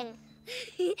something.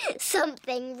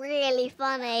 Something really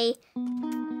funny.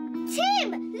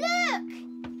 Tim, look!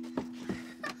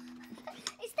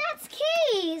 It's Dad's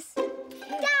keys.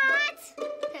 Dad!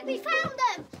 We found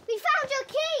them. We found your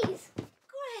keys.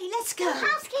 Great, let's go. Your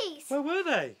house keys. Where were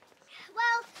they?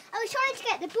 Well, I was trying to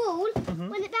get the ball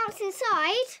when it bounced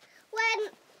inside, when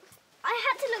I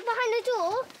had to look behind the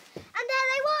door, and there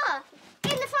they were,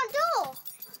 in the front door.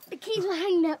 The keys were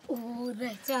hanging there all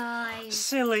the time.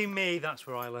 Silly me, that's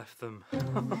where I left them.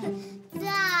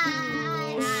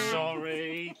 Dad!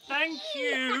 Sorry. Thank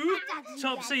you,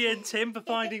 Topsy and Tim, for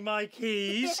finding my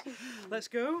keys. Let's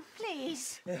go.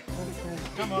 Please. Yeah,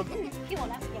 come on. Come on,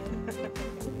 let's go.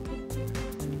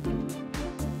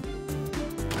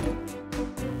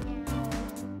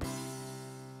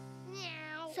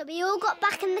 So we all got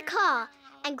back in the car,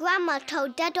 and Grandma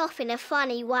told Dad off in a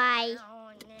funny way.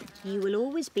 You will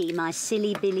always be my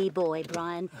silly Billy boy,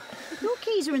 Brian. Your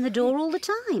keys are in the door all the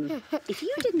time. If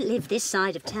you didn't live this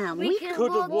side of town, we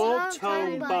could have walked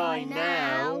home by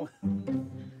now.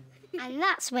 And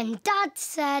that's when Dad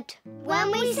said,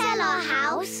 when we sell our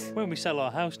house... When we sell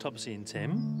our house, Topsy and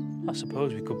Tim, I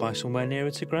suppose we could buy somewhere nearer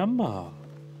to Grandma.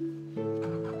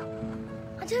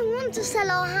 I don't want to sell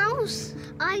our house.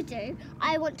 I do.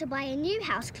 I want to buy a new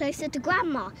house closer to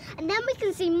Grandma, and then we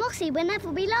can see Mossy whenever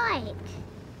we like.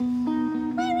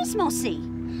 Where is Mossy?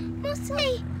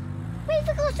 Mossy! We've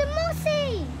forgotten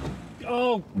Mossy!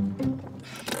 Oh,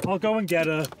 I'll go and get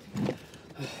her.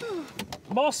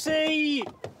 Mossy!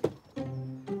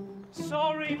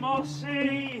 Sorry,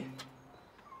 Mossy!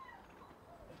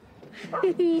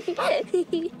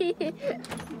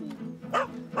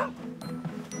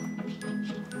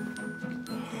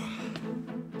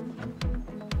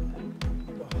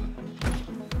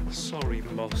 Sorry,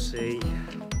 Mossy.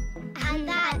 And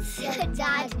that's,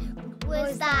 Dad,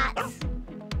 was that.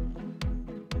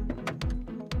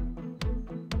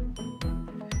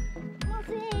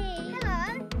 Mossy! Hello?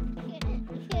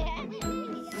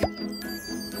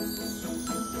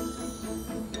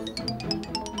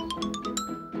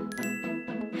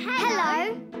 Hello?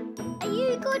 Are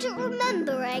you good at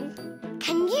remembering?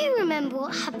 Can you remember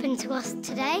what happened to us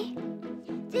today?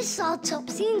 This is our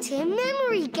Topsy and Tim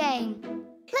memory game.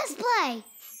 Let's play.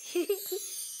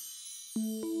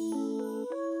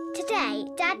 Today,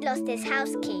 Dad lost his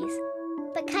house keys.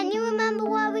 But can you remember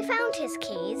where we found his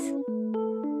keys?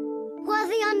 Were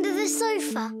they under the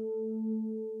sofa?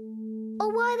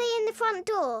 Or were they in the front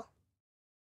door?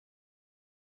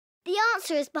 The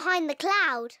answer is behind the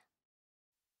cloud.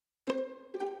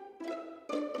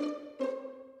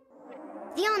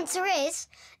 The answer is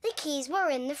the keys were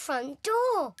in the front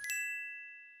door.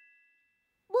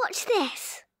 Watch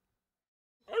this.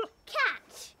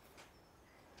 Catch.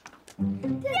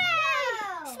 Yay!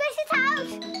 Spit it out.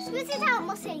 Spit it out,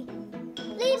 Mossy.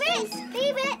 Leave it.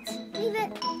 Leave it. Leave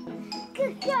it.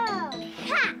 Good girl.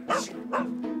 Catch.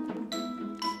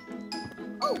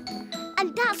 Oh,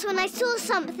 and that's when I saw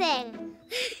something.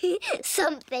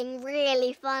 Something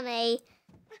really funny.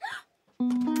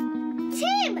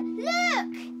 Tim,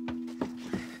 look!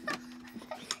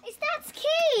 It's Dad's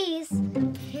keys.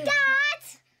 Dad!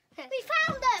 We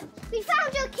found them! We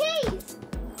found your keys!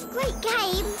 Great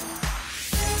game!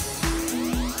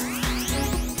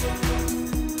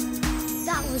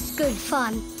 That was good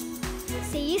fun.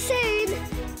 See you soon!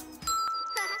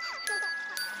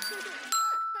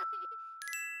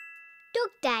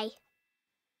 Dog Day.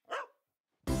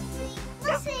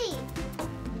 Mussy!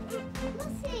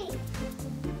 Mussy!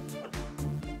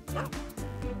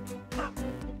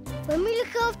 When we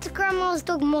look after Grandma's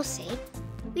dog Mossy,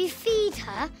 we feed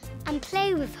her and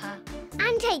play with her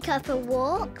and take her for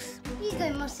walks. Here you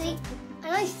go, Mossy. A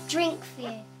nice drink for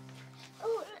you.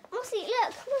 Oh, Mossy,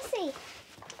 look, Mossy.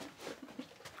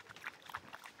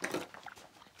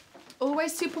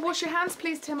 Always super wash your hands,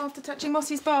 please, Tim, after touching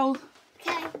Mossy's bowl.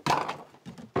 Okay.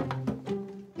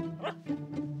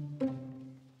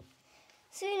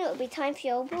 Soon it'll be time for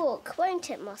your walk, won't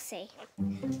it, Mossy?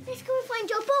 Let's go and find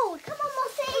your ball. Come on,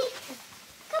 Mossy.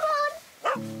 Come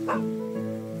on.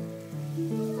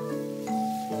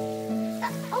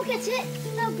 I'll get it.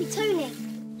 That'll be Tony.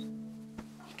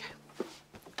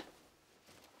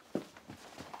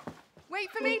 Wait Wait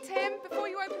for me, Tim, before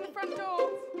you open the front door.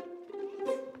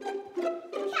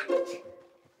 Catch!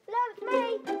 Look,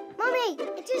 me! Mummy,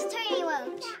 it just Tony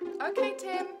won't. OK,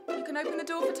 Tim, you can open the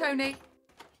door for Tony.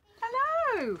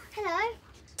 Hello. Hello.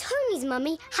 Tony's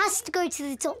mummy has to go to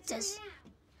the doctor's.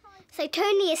 So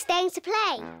Tony is staying to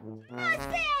play.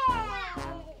 Musti!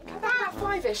 About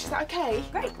 5-ish, is that OK?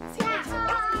 Great. See you later.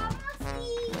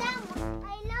 Musti!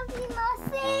 I love you,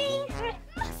 Musti!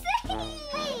 Musti!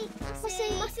 Hey!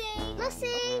 Musti!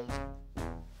 Musti!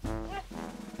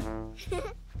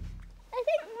 I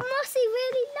think Musti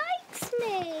really likes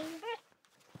me.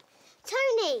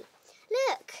 Tony,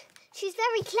 look. She's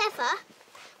very clever.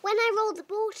 When I roll the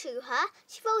ball to her,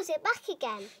 she rolls it back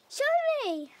again. Show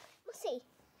me. Musti.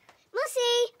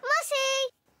 Musti!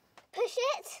 Musti! Push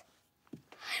it.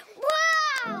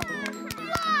 Wow!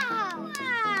 Wow!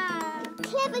 Wow!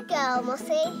 Clever girl,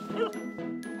 Musti.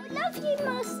 I love you,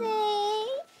 Musti.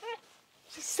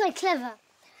 She's so clever.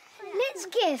 Let's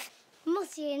give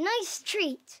Musti a nice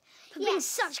treat for being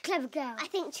such a clever girl. I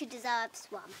think she deserves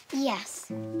one.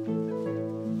 Yes.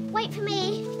 Wait for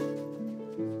me.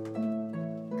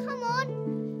 Come on.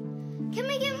 Can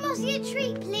we give Musti a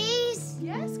treat, please?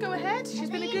 Yes, go ahead. She's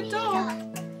been a good dog.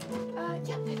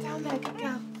 Yeah, they're down there. Good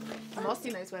girl.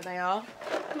 Musti knows where they are.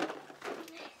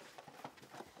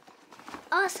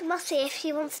 Ask Musti if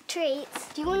she wants a treat.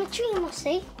 Do you want a treat,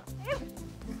 Musti?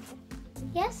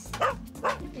 Yes?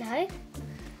 No?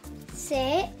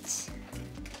 Sit.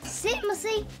 Sit,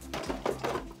 Musti.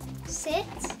 Sit.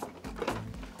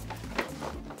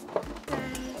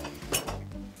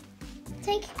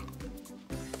 Take.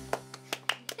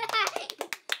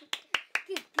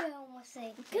 Good girl,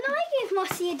 Musti. Can I give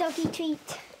Musti a doggy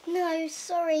treat? No,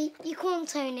 sorry, you can't,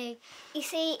 Tony. You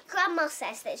see, Grandma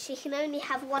says that she can only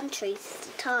have one treat at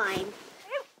a time.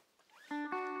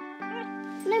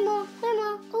 No more,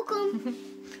 all gone.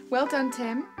 Well done,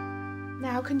 Tim.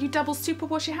 Now, can you double super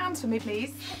wash your hands for me,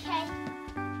 please? Okay.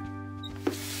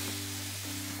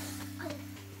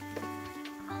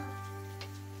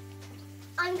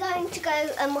 I'm going to go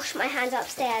and wash my hands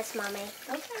upstairs, Mummy.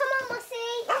 Okay. Come on,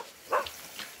 Musti.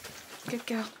 Good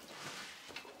girl.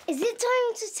 Is it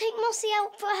time to take Musti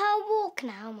out for her walk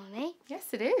now, Mummy?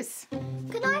 Yes, it is.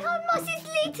 Can I hold Musti's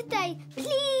lead today, please,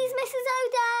 Mrs.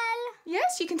 O'Dell?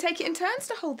 Yes, you can take it in turns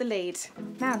to hold the lead.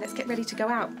 Now, let's get ready to go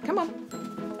out. Come on.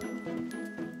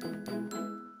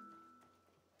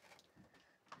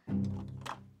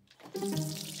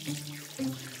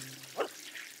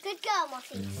 Good girl,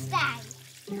 Musti. Stay.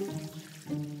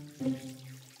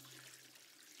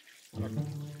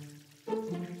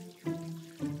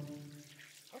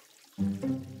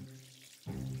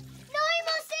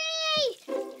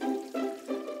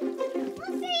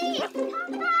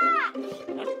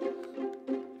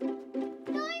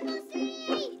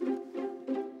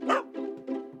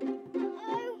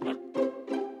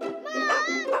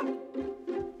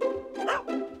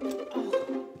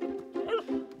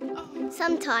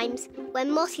 Sometimes, when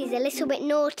Musti's a little bit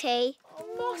naughty.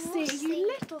 Oh, Musti, you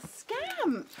little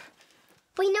scamp.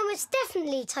 We know it's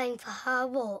definitely time for her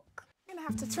walk. I'm going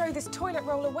to have to throw this toilet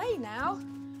roll away now.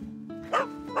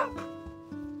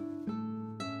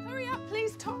 Hurry up,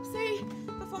 please, Topsy,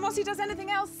 before Musti does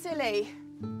anything else silly.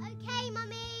 OK,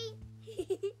 Mummy.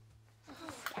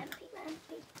 Scampy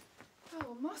Mampy.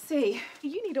 Oh, Musti,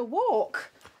 you need a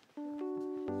walk.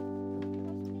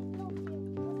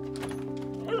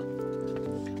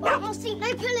 Oh, Musti,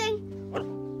 no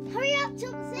pulling. Hurry up,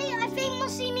 Topsy. I think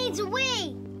Musti needs a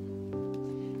wee.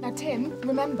 Now, Tim,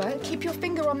 remember, keep your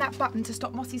finger on that button to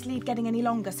stop Musti's lead getting any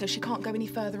longer so she can't go any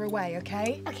further away,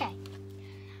 OK? OK.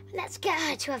 Let's get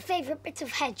her to her favourite bit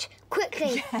of hedge,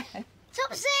 quickly. Yeah.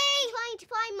 Topsy! Trying to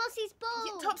find Musti's ball.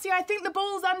 Yeah, Topsy, I think the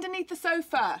ball's underneath the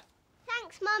sofa.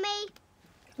 Thanks, Mummy.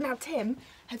 Now, Tim,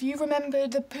 have you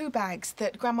remembered the poo bags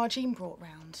that Grandma Jean brought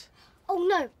round? Oh,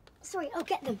 no. Sorry, I'll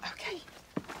get them. OK.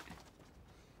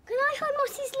 Can I hold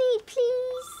Musti's lead,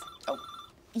 please? Oh,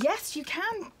 yes, you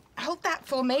can. Hold that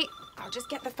for me. I'll just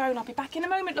get the phone. I'll be back in a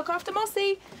moment. Look after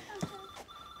Musti.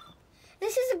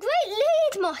 This is a great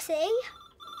lead, Musti.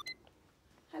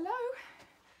 Hello?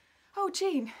 Oh,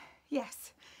 Jean.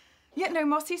 Yes. Yeah, no,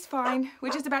 Musti's fine.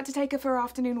 We're just about to take her for her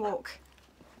afternoon walk.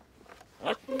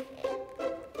 Uh-oh!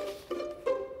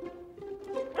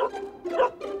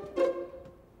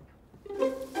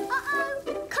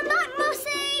 Come back,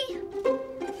 Musti!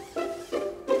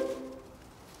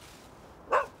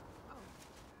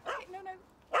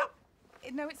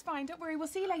 No, it's fine. Don't worry. We'll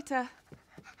see you later.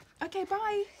 OK,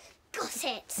 bye. Got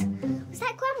it. Was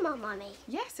that Grandma, Mummy?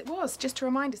 Yes, it was. Just to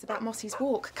remind us about Musti's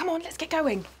walk. Come on, let's get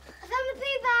going. I found the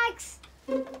poo bags.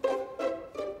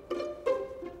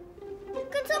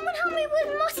 Can someone help me with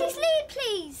Musti's lead,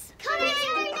 please. Come in,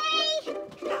 Tony.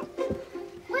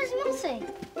 Where's Musti?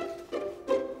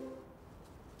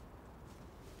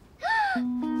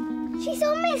 She's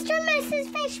on Mr. and Mrs.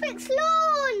 Fishwick's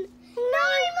lawn. No,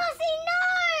 Musti, no!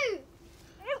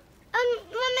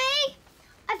 Mummy,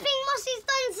 I think Musti's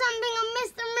done something on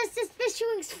Mr. and Mrs.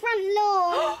 Fishwick's front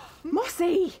lawn.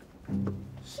 Mossy!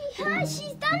 She has.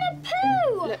 She's done a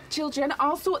poo. Look, children,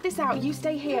 I'll sort this out. You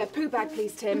stay here. Poo bag,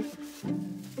 please, Tim.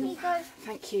 Here you go.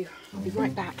 Thank you. I'll be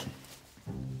right back.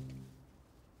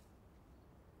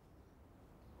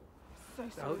 So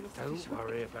sorry. Don't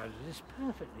worry about it. It's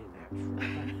perfectly natural.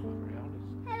 Don't worry,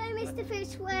 honestly. Hello, Mr.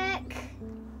 Fishwick.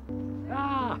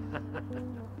 Ah!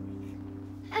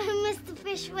 Oh, Mr.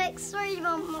 Fishwick, sorry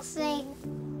about Musti.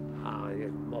 Ah,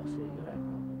 yes, Mossy.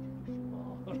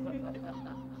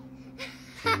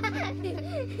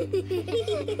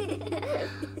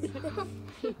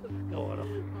 Go on.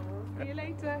 See you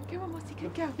later. Go on, Mossy,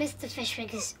 good girl. Mr.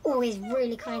 Fishwick is always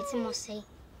really kind to Musti,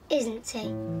 isn't he?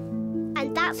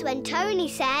 And that's when Tony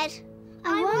said,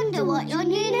 I wonder what your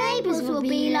new neighbours will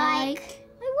be like.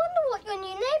 I wonder what your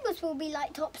new neighbours will be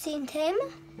like, Topsy and Tim.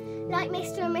 Like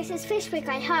Mr. and Mrs. Fishwick,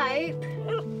 I hope.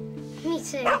 Me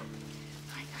too.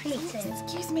 Me too.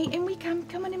 Excuse me, in we come.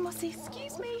 Come on in, Mossy.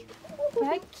 Excuse me.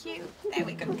 Thank you. There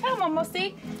we go. Come on,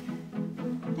 Mossy.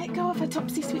 Let go of her,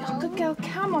 Topsy, sweetheart. Good girl.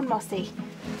 Come on, Mossy.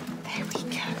 There we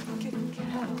go. Good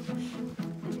girl.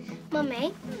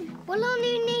 Mummy, will our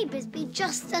new neighbours be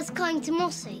just as kind to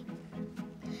Musti?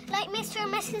 Like Mr.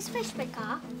 and Mrs. Fishwick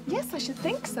are? Yes, I should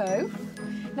think so.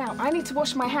 Now, I need to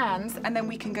wash my hands and then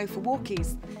we can go for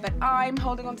walkies. But I'm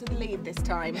holding on to the lead this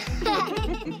time.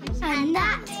 And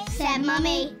that, said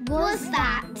Mummy, was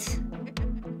that.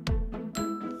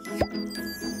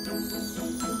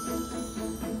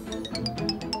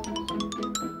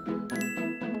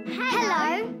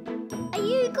 Hello. Are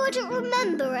you good at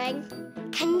remembering?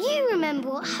 Can you remember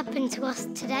what happened to us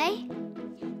today?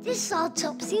 This is our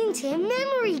Topsy and Tim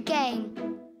memory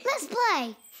game. Let's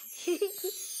play.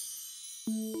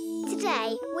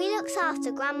 Today, we looked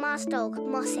after Grandma's dog,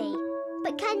 Mossy.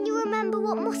 But can you remember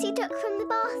what Mossy took from the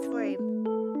bathroom?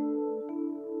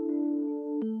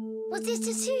 Was it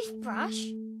a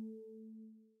toothbrush?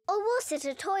 Or was it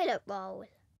a toilet roll?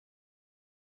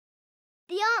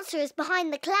 The answer is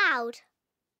behind the cloud.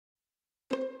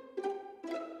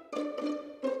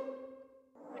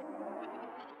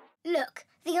 Look,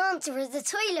 the answer is the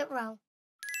toilet roll.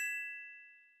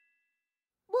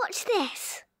 Watch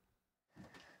this.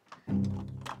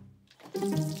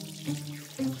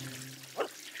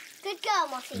 Good girl,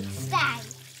 Mossy. Stay.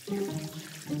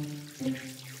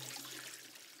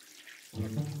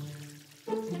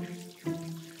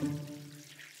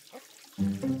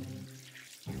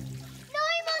 No,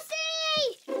 Mossy!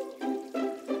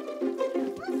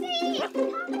 Mossy,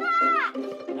 come back!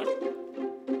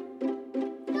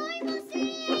 No, Mossy!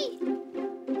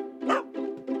 Uh-oh.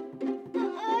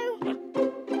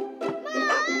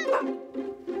 Mum!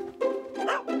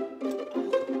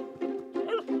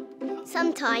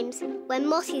 Sometimes, when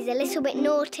Mossy's a little bit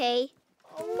naughty...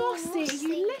 Oh, Mossy,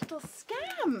 you little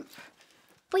scamp!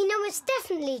 We know it's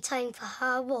definitely time for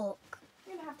her walk.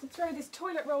 You're going to have to throw this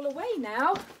toilet roll away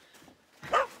now.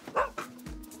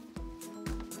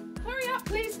 Hurry up,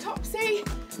 please, Topsy,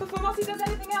 before Mossy does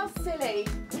anything else silly.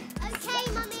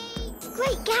 OK, Mummy.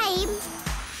 Great game.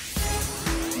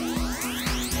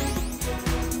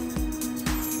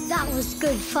 That was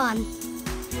good fun.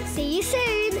 See you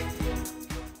soon.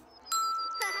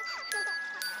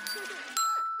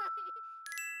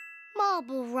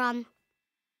 Marble Run.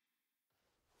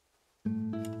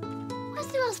 Where's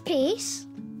the last piece?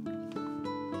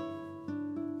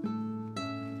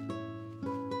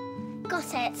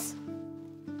 Got it.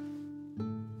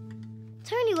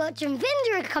 Tony, Roger and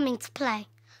Vinder are coming to play.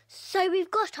 So we've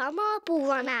got our marble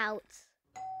run out.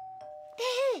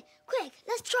 Here, quick,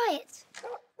 let's try it.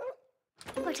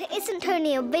 But it isn't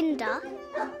Tony or Vinder.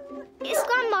 It's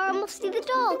Grandma and Musti the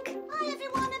dog. Hi,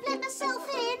 everyone. I've let myself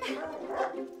in.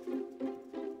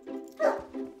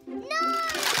 No!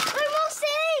 Oh,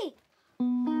 Musti!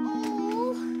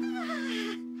 Oh.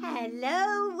 Hello,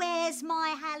 where's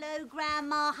my hello,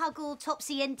 Grandma Huggle,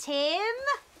 Topsy and Tim?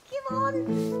 Come on.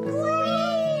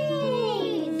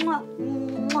 Whee! Mwah,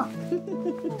 mwah.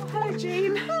 Oh, hello,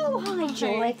 Jean. Oh, hi,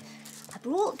 Joy. I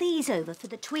brought these over for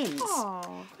the twins.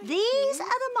 Oh, These are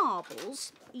the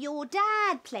marbles your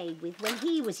dad played with when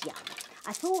he was young.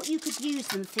 I thought you could use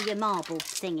them for your marble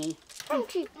thingy.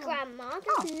 Thank you, Grandma.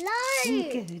 There's loads.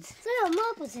 Good. There's a lot of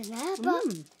marbles in there, but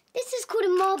this is called a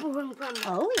marble run, Grandma.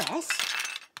 Oh, yes.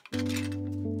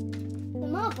 The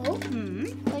marble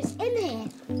goes in here.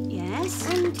 Yes.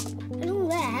 And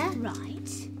Right.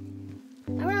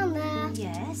 Around there.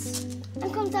 Yes.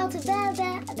 And comes out of there,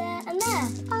 there, and there.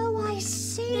 Oh, I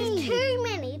see. There's too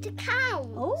many to count.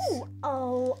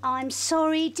 Oh, I'm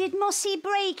sorry. Did Mossy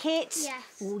break it? Yes.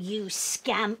 Oh, you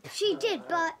scamp. She did,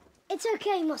 but it's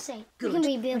okay, Mossy. Good. We can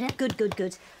rebuild it.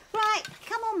 Good. Right,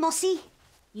 come on, Mossy.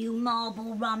 You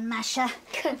marble run masher.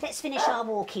 Let's finish our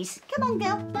walkies. Come on,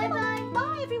 girl. Bye-bye.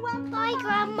 Bye, everyone. Bye,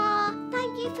 Grandma.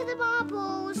 Thank you for the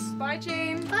marbles. Bye,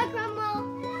 Jean. Bye, Grandma.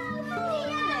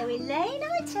 Hello, Elaine.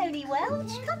 Hi, Tony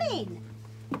Welch. Come in.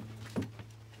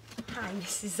 Hi,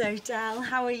 Mrs. O'Dell.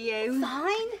 How are you?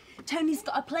 Fine. Tony's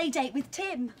got a play date with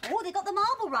Tim. Oh, they got the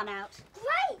marble run out.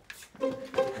 Great.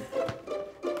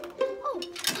 Oh,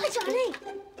 hi, Johnny.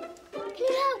 Can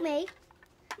you help me?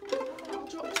 I'll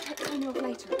drop to take Tony off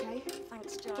later, okay?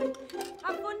 Thanks, John.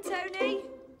 Have fun, Tony.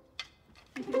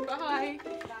 Bye.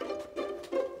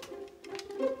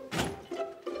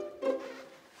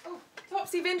 Oh,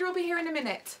 Topsy, Vinder will be here in a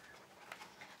minute.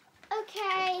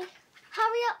 Okay.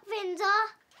 Hurry up, Vinder.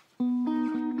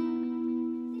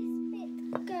 This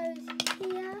bit goes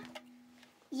here.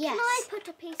 Yes. Can I put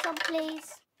a piece on,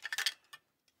 please?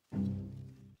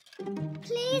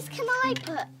 Please, can I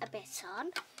put a bit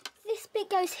on? This bit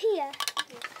goes here.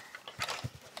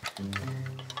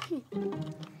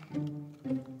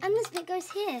 And this bit goes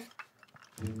here.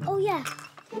 Oh, yeah.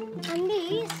 And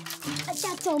these are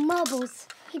Dad's old marbles.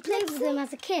 He played with them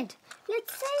as a kid.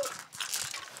 Let's see.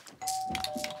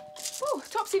 Oh,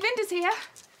 Topsy, Vinder's here.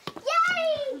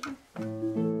 Yay!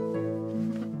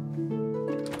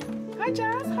 Hi,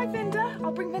 Jazz. Hi, Vinder.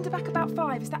 I'll bring Vinder back about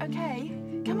 5. Is that okay?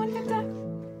 Come on, Vinder.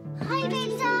 Hi,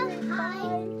 Vinder. Hi.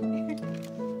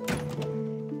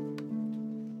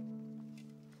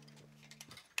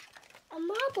 A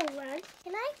marble run.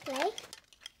 Can I play?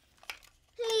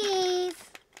 Please.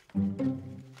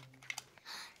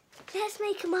 Let's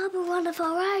make a marble run of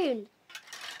our own.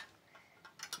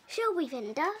 Shall we,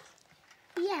 Vinder?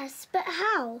 Yes, but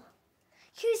how?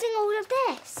 Using all of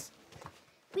this.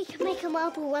 We can make a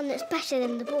marble run that's better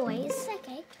than the boys.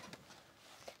 Okay.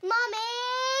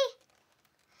 Mummy!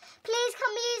 Please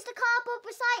come use the cardboard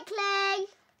recycling.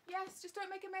 Yes, just don't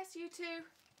make a mess, you two.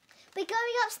 We're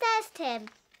going upstairs, Tim.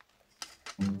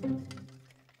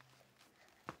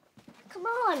 Come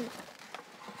on.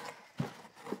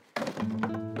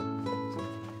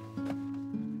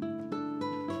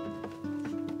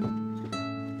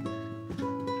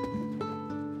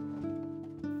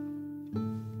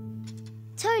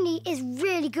 Tony is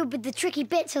really good with the tricky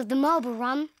bits of the marble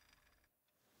run.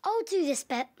 I'll do this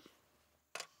bit.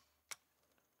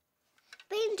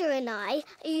 Binder and I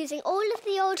are using all of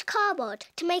the old cardboard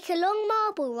to make a long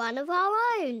marble run of our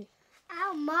own.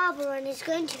 Our marble run is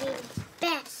going to be the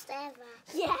best ever.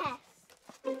 Yes.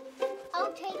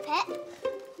 I'll tape it.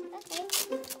 Okay.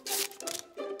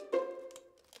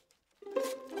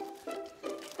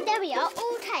 There we are,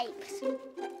 all tapes.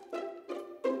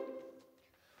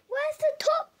 Where's the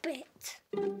top bit?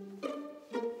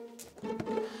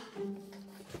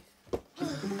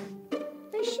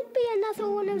 There should be another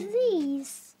one of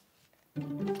these.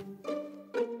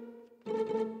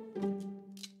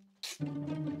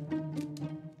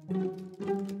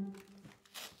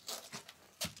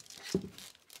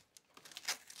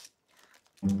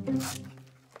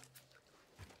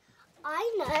 I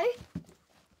know.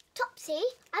 Topsy,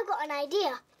 I've got an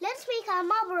idea. Let's make our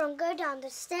marble run go down the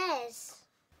stairs.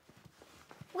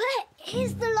 Where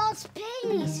is the last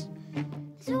piece?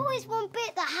 There's always one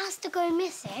bit that has to go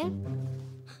missing.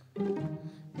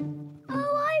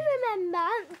 Oh, I remember.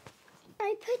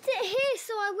 I put it here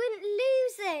so I wouldn't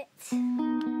lose it.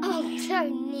 Oh,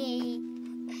 Tony.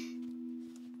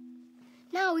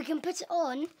 Now we can put it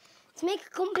on to make a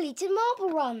completed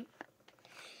marble run.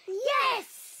 Yes!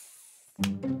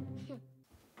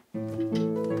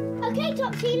 Okay,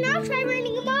 Topsy, now try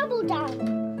rolling a marble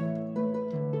down.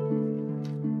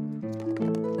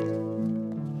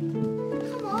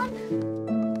 Come on.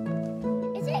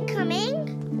 Is it coming?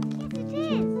 Yes, it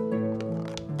is.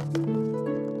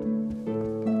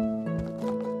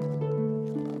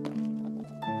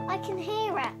 I can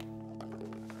hear it.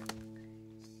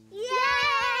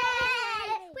 Yay!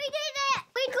 We did it!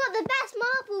 We got the best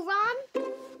marble run.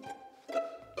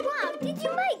 Wow, did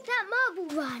you make that marble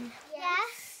run?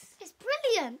 Yes. It's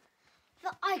brilliant.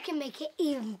 But I can make it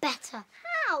even better.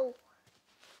 How?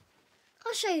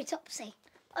 I'll show you, Topsy.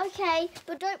 OK,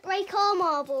 but don't break our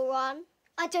marble run.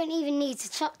 I don't even need to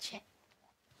touch it.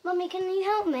 Mummy, can you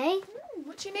help me?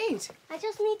 What do you need? I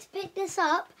just need to pick this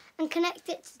up and connect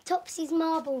it to Topsy's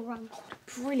marble run.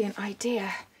 Brilliant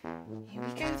idea. Here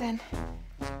we go then.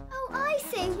 Oh, I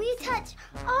see. We attach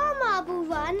our marble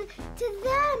run to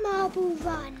their marble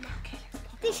run. Okay, let's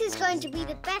pop This is going to be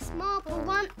the best marble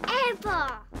run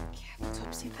ever. it.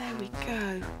 Topsy, there we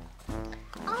go.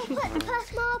 I'll put the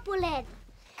first marble in.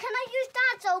 Can I use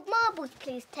Dad's old marbles,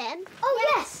 please, Tim?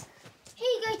 Oh, yes. Here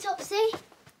you go, Topsy.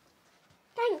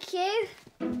 Thank you.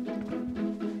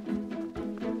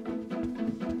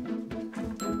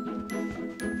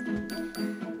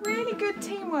 Really good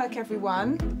teamwork,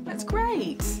 everyone. That's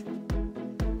great.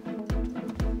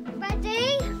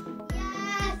 Ready?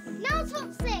 Yes. Now,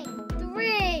 Topsy.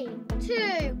 3,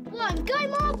 2, 1. Go,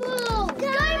 marble!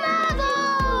 Go,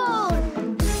 marble!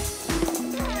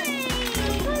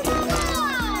 3, go, marble!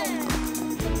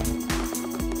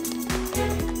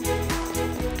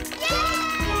 Yay!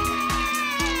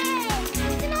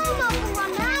 It's an old marble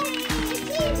run now. It's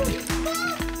even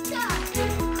faster.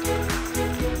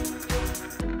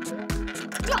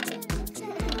 Look!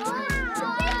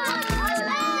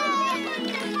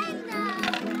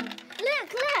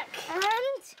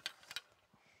 And...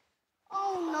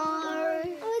 oh no!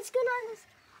 Oh, it's gonna...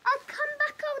 I'll come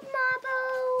back, old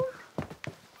marble!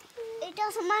 It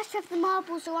doesn't matter if the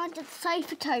marbles are under the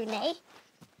sofa, Tony.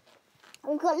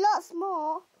 We've got lots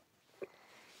more.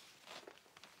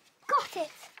 Got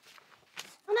it!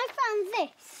 And I found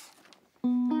this.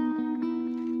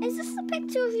 Is this a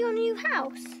picture of your new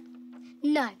house?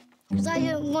 No, because I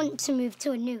don't want to move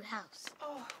to a new house.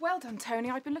 Oh, well done, Tony.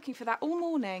 I've been looking for that all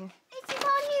morning. Is it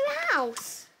our new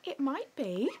house? It might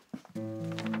be.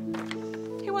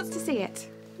 Who wants to see it?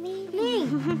 Me.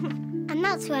 And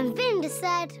that's when Vinda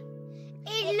said,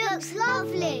 "It looks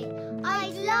lovely.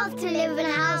 I'd love to live in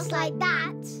a house like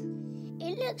that."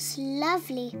 It looks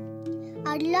lovely.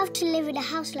 I'd love to live in a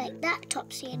house like that,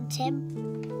 Topsy and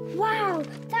Tim. Wow,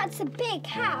 that's a big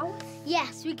house.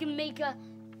 Yes, we can make a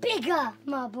bigger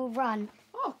marble run.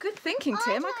 Oh, good thinking,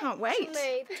 Tim. I can't wait.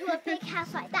 Move to a big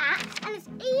house like that, and it's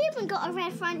even got a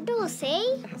red front door,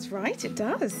 see? That's right, it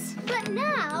does. But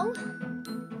now,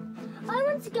 I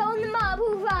want to go on the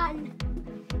marble run.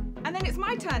 And then it's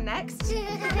my turn next.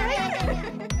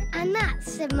 And that,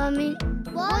 said Mummy,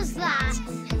 was that.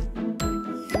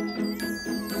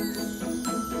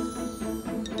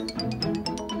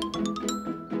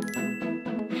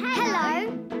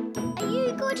 Hello. Are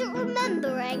you good at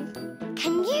remembering?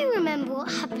 Can you remember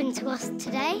what happened to us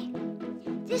today?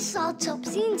 This is our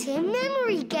Topsy and Tim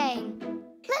memory game.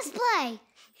 Let's play.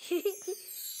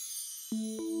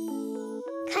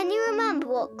 Can you remember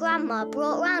what Grandma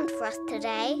brought round for us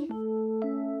today?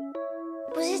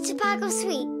 Was it a bag of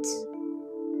sweets?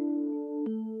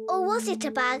 Or was it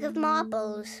a bag of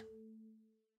marbles?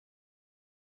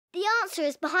 The answer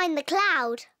is behind the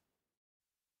cloud.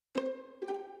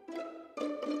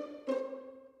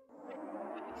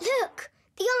 Look,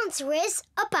 the answer is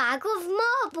a bag of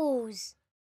marbles.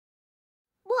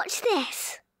 Watch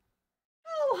this.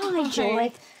 Oh, hi,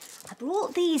 Joy. I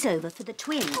brought these over for the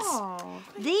twins. Oh,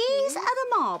 These are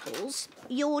the marbles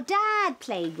your dad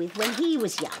played with when he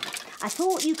was young. I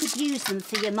thought you could use them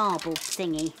for your marble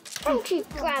thingy. Thank you,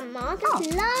 Grandma. That's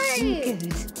loads.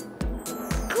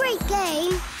 Good. Great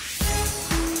game.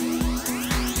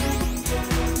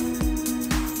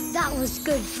 That was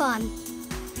good fun.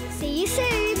 See you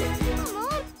soon. Come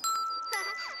on.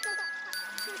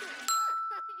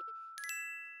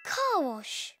 Car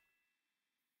wash.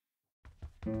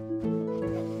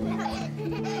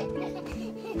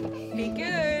 be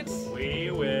good. We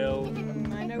will.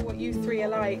 I know what you three are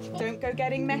like. Don't go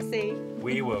getting messy.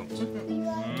 We won't.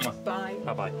 Bye.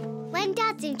 Bye-bye. When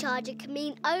Dad's in charge, it can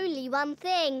mean only one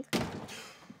thing.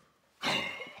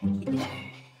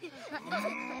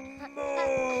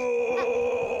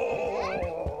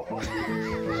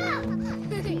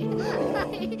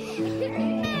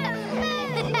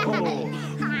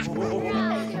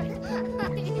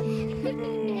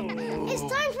 It's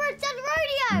time for a dead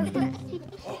rodeo!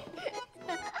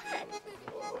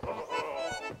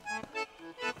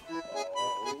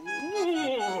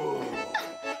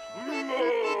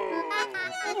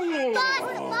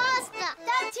 Faster!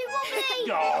 That's too wobbly!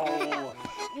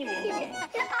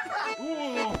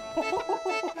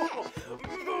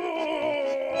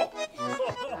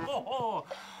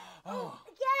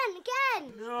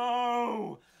 Again!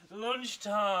 No!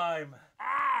 Lunchtime!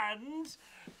 And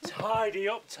tidy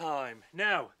up time.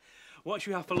 Now, what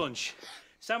should we have for lunch?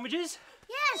 Sandwiches?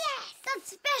 Yes!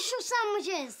 That's special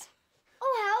sandwiches!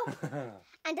 I'll help.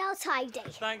 And I'll tidy.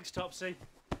 Thanks, Topsy.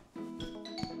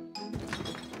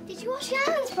 Did Did you wash your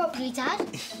hands properly, Dad?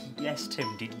 Yes,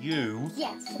 Tim, did you?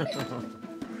 Yes.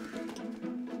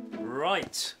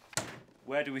 Right.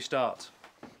 Where do we start?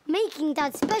 Making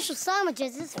Dad's special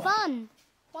sandwiches is fun.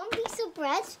 1 piece of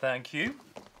bread. Thank you.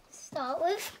 Start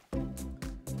with.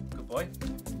 Good boy.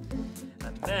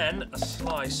 And then a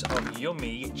slice of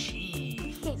yummy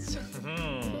cheese.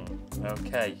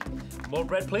 Okay. More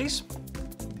bread, please.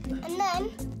 And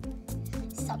then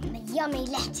some yummy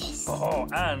lettuce. Oh,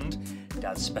 and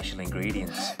Dad's special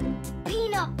ingredients.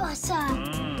 Peanut butter.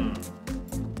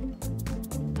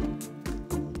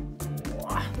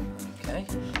 Okay.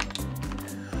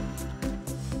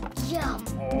 Yum.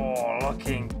 Oh,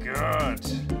 looking good.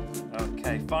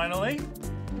 Okay, finally,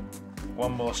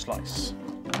 one more slice.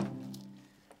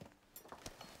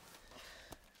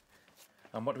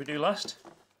 And what do we do last?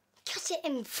 Cut it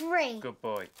in 3. Good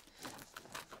boy.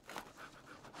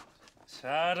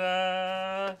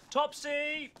 Ta-da!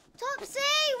 Topsy! Topsy,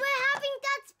 we're having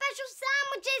Dad's special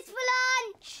sandwiches for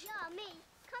lunch. Yummy.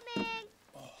 Coming.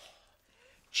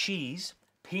 Cheese,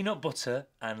 peanut butter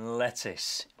and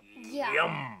lettuce. Yum.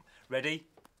 Yum! Ready?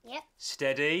 Yep.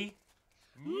 Steady.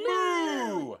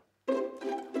 Moo!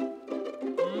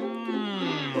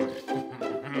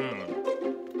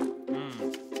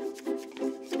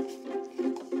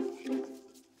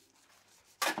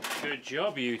 Good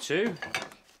job, you two.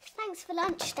 Thanks for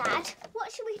lunch, Dad.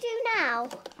 What should we do now?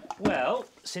 Well,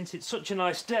 since it's such a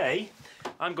nice day,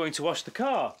 I'm going to wash the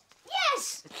car.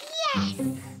 Yes! Yes! Can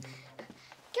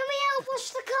we help wash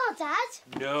the car, Dad?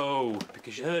 No,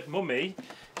 because you heard Mummy.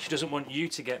 She doesn't want you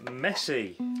to get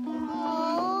messy.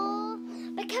 Aww.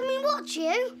 But can we watch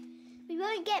you? We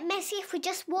won't get messy if we're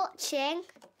just watching.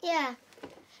 Yeah.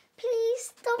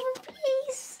 Please, Double,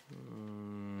 please.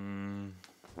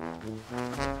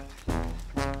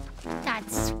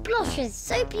 Dad splashes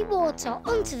soapy water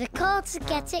onto the car to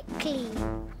get it clean.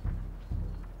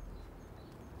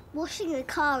 Washing the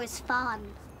car is fun,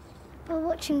 but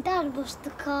watching Dad wash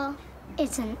the car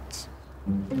isn't.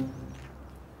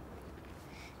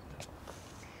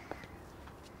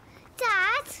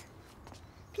 Dad,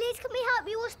 please can we help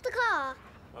you wash the car?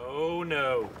 Oh,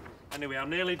 no. Anyway, I'm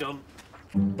nearly done.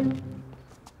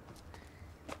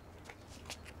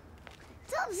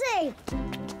 Topsy!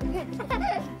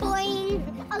 Boing!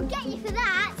 I'll get you for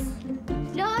that.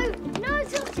 No, no,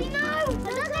 Topsy, no! I'm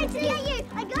not going to get you.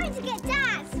 I'm going to get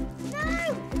Dad.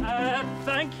 No!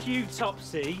 Thank you,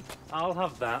 Topsy. I'll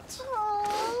have that.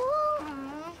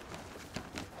 Oh.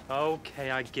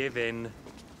 Okay, I give in.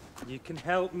 You can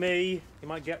help me. You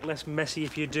might get less messy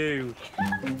if you do.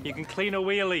 You can clean a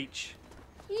wheel each.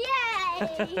 Yay!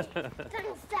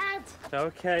 Thanks, Dad.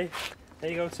 Okay.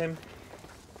 There you go, Tim.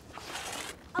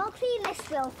 I'll clean this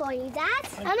wheel for you, Dad.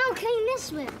 And I'll clean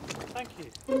this wheel. Thank you.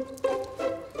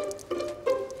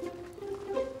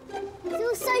 It's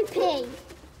all soapy.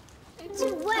 It's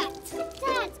all wet.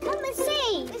 Dad, come and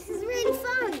see. This is really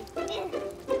fun.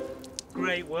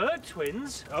 Great work,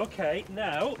 twins. Okay,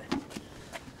 now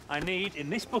I need, in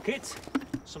this bucket,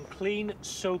 some clean,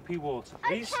 soapy water,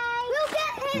 please. Okay. We'll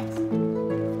get it.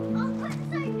 I'll put the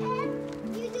soap in.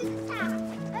 You do the tap.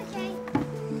 Okay.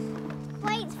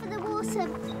 Wait for the water.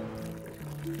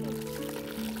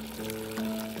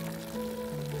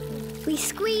 We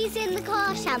squeeze in the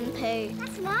car shampoo.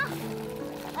 That's enough.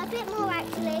 A bit more,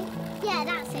 actually. Yeah,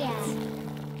 that's it. Yeah.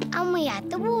 And we add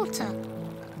the water.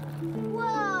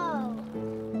 Whoa!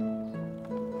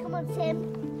 Come on, Tim.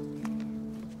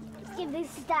 Let's give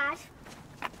this to Dad.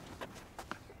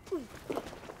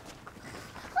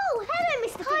 Oh, hello,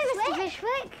 Mr. Fishwick. Hi, Mr.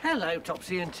 Fishwick. Hello,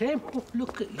 Topsy and Tim. Oh,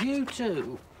 look at you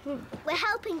two. We're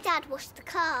helping Dad wash the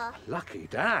car. Lucky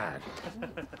Dad.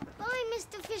 Bye,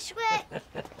 Mr. Fishwick.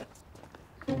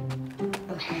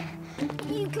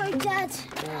 You go, Dad.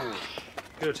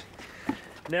 Good.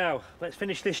 Now, let's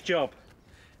finish this job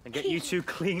and get you two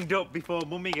cleaned up before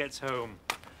Mummy gets home.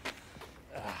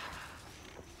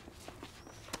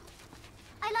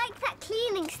 I like that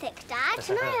cleaning stick, Dad.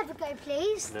 Can I have a go,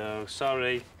 please? No,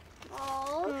 sorry.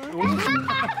 Oh.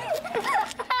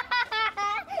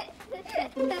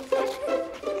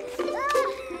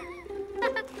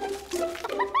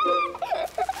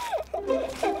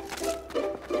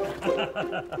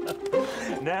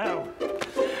 Now,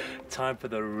 time for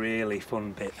the really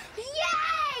fun bit.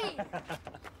 Yay!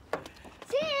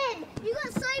 Tim, you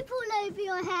got soap all over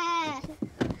your hair.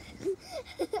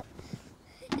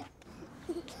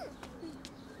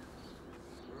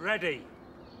 Ready,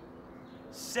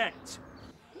 set.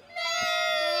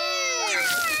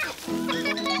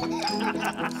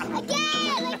 Again!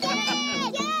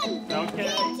 Okay.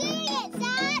 Keep doing it,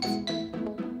 Dad.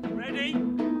 Ready,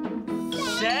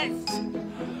 set.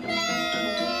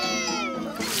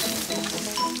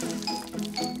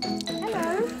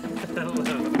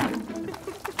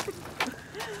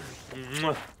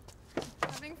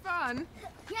 Having fun?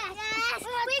 Yes.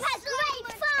 We've had great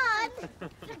fun.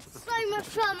 So much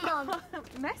fun, Mum.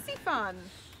 Messy fun.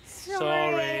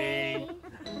 Sorry.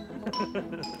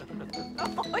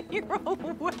 Oh, you're all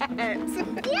wet.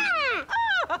 Yeah.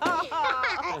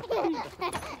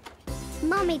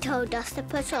 Mummy told us to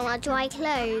put on our dry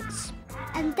clothes.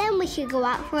 And then we could go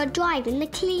out for a drive in the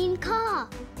clean car.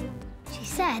 She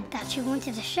said that she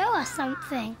wanted to show us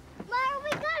something. Where are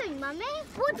we going, Mummy?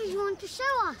 What did you want to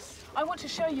show us? I want to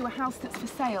show you a house that's for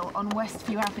sale on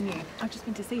Westview Avenue. I've just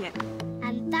been to see it.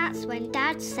 And that's when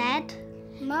Dad said,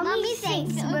 Mummy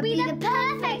thinks it would be the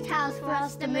perfect house for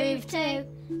us to move to.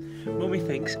 Mummy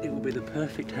thinks it will be the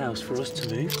perfect house for us to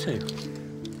move to.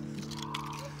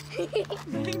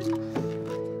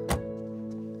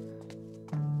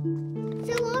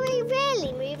 So are we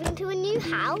really moving to a new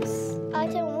house? I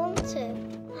don't want to.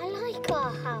 I like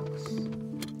our house.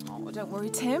 Oh, well, don't worry,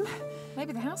 Tim.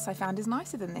 Maybe the house I found is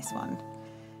nicer than this one.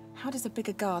 How does a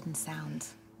bigger garden sound?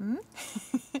 Hmm?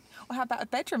 Or how about a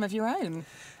bedroom of your own?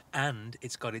 And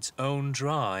it's got its own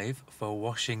drive for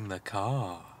washing the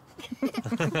car.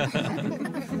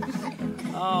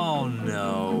 Oh,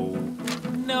 no.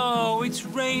 No, it's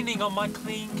raining on my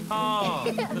clean car.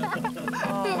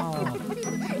 Oh.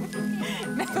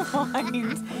 Never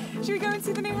mind. Should we go and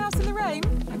see the new house in the rain?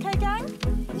 OK, gang?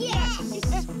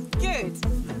 Yes! Good.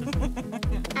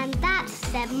 And that,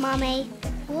 said Mummy,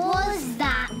 was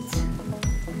that.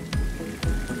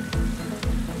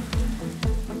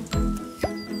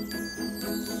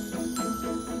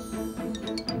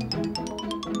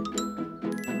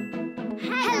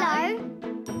 Hello.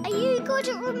 Are you good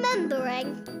at remembering?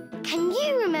 Can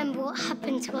you remember what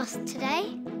happened to us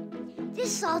today?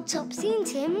 This is our Topsy and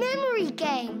Tim memory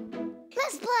game.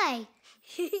 Let's play.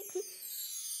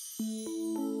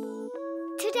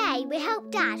 Today we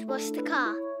helped Dad wash the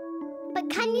car. But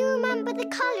can you remember the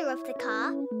colour of the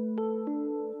car?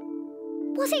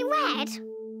 Was it red?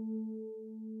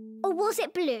 Or was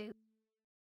it blue?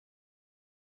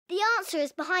 The answer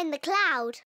is behind the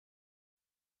cloud.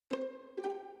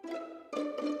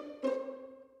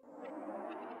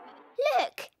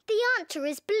 Look, the answer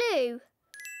is blue.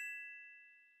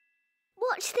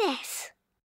 Watch this.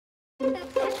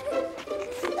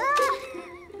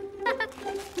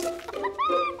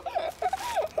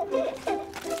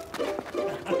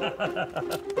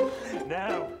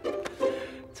 Now,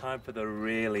 time for the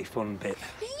really fun bit.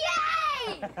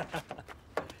 Yay!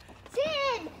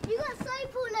 Tim, you got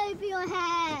soap all over your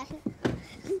hair.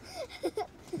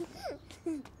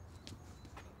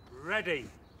 Ready,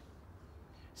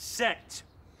 set.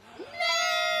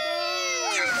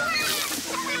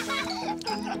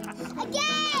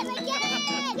 Again!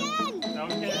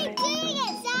 Okay. Keep doing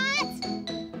it, Dad!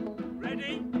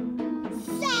 Ready,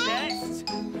 Set! set.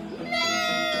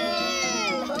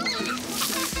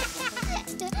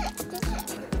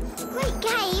 Great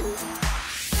game!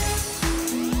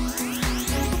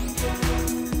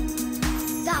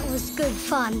 That was good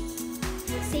fun.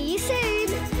 See you soon!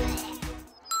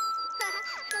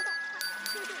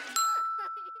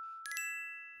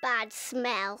 Bad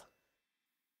smell.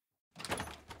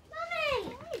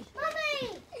 Mummy!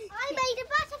 Mummy! I made a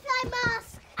butterfly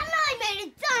mask! And I made a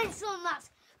dinosaur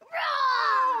mask!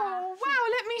 Oh, wow,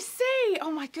 let me see.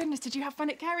 Oh, my goodness, did you have fun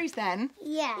at Kerry's then?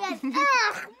 Yeah. Yes. Ugh,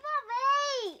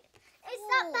 Mummy! It's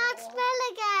that bad smell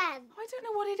again. I don't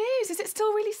know what it is. Is it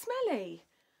still really smelly?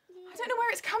 I don't know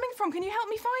where it's coming from. Can you help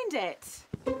me find it?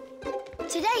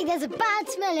 Today there's a bad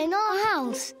smell in our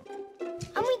house.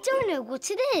 And we don't know what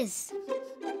it is.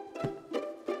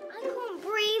 I can't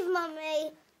breathe,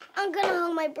 Mummy. I'm gonna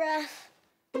hold my breath.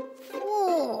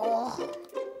 Oh.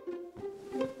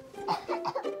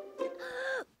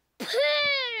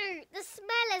 Poo! The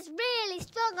smell is really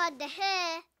strong under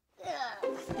here.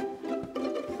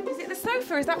 Is it the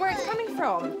sofa? Is that where it's coming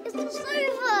from? It's the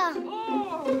sofa.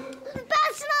 Oh. The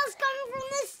bad smell's coming from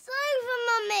the sofa,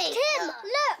 Mummy. Tim,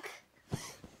 look.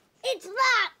 It's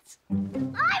that.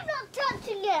 I'm not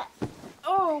touching it.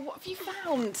 Oh, what have you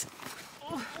found?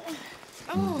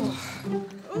 Oh.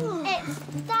 It's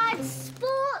Dad's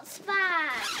sports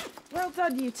bag. Well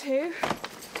done, you two.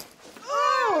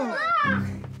 Oh.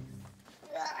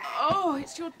 Oh,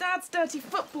 it's your dad's dirty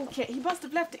football kit. He must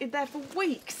have left it in there for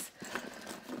weeks.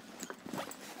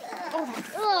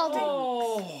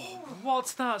 Oh,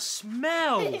 what's that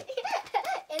smell?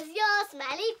 It's your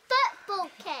smelly football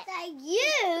kit that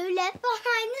you left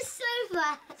behind the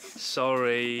sofa.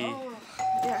 Sorry.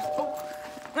 Yeah. Oh,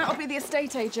 that'll be the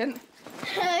estate agent.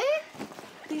 Who?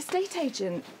 The estate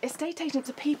agent. Estate agents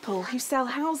are people who sell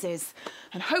houses.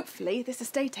 And hopefully this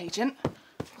estate agent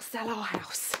will sell our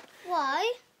house.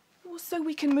 Why? Well, so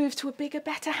we can move to a bigger,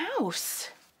 better house.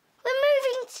 We're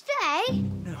moving today?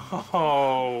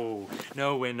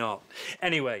 No, we're not.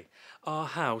 Anyway, our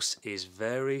house is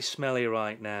very smelly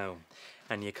right now.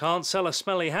 And you can't sell a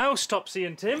smelly house, Topsy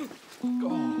and Tim. I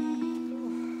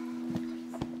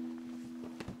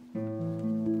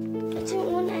don't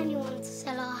want anyone to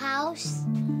sell our house.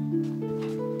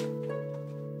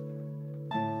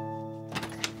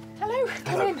 Hello,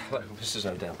 come in. Hello, Mrs.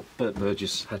 O'Dell. Bert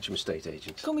Burgess, Hatcham Estate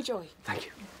Agent. Call me Joy. Thank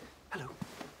you. Hello.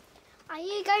 Are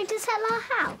you going to sell our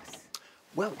house?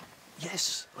 Well,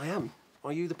 yes, I am.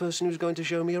 Are you the person who's going to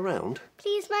show me around?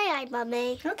 Please may I,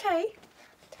 Mummy? OK.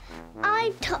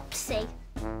 I'm Topsy.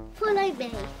 Follow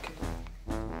me.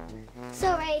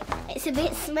 Sorry, it's a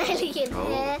bit smelly in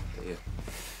here. Dear.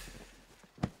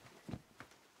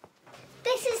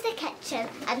 This is the kitchen,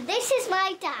 and this is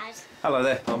my dad. Hello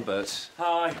there, I'm Bert.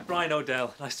 Hi, Brian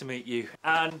O'Dell. Nice to meet you.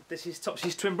 And this is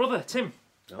Topsy's twin brother, Tim.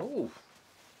 Oh,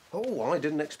 I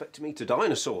didn't expect to meet a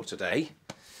dinosaur today.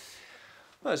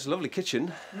 Well, it's a lovely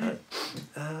kitchen.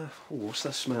 What's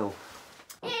that smell?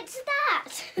 It's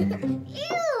that.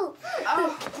 Ew.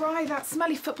 Oh, Bri, that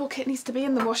smelly football kit needs to be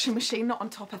in the washing machine, not on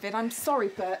top of it. I'm sorry,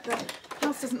 Bert. The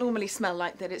house doesn't normally smell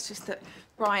like that. It's just that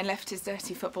Brian left his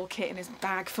dirty football kit in his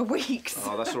bag for weeks.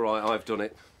 Oh, that's all right. I've done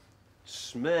it.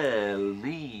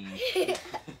 Smelly.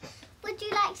 Would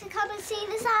you like to come and see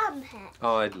the sand pit?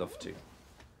 Oh, I'd love to.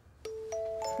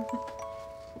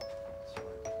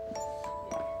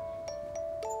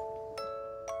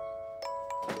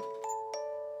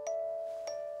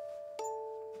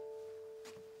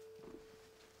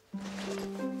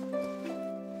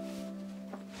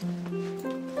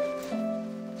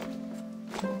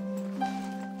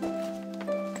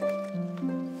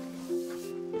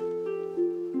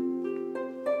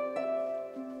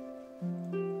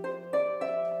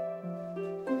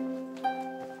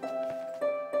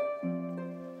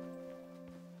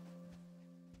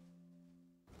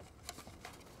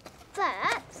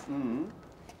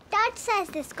 Dad says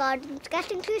this garden's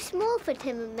getting too small for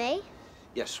Tim and me.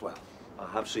 Yes, well, I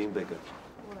have seen bigger.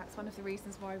 Well, that's one of the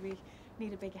reasons why we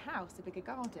need a bigger house, a bigger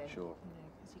garden. Sure. You know,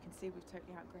 as you can see, we've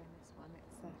totally outgrown this one.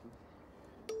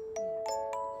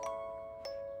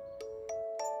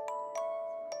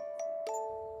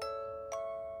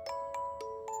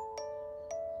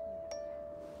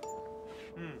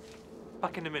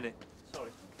 Back in a minute.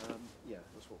 Sorry. Yeah,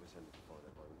 that's what we tended to find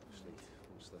out, obviously,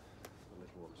 once the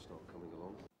little ones start coming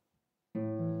along.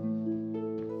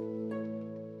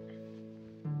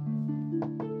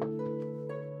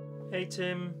 Hey,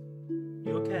 Tim.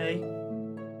 You okay?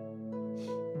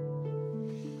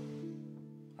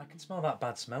 I can smell that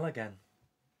bad smell again.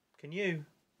 Can you?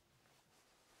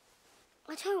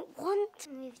 I don't want to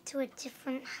move to a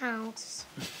different house.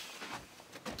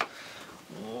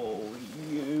 Oh,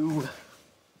 you.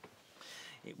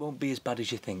 It won't be as bad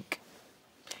as you think.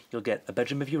 You'll get a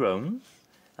bedroom of your own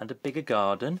and a bigger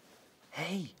garden.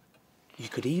 Hey, you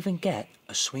could even get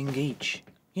a swing each.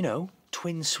 You know,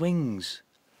 twin swings.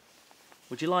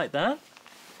 Would you like that?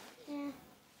 Yeah.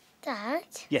 Dad?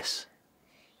 Yes.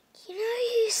 You know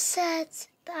you said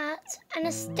that an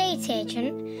estate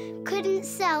agent couldn't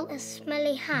sell a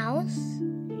smelly house?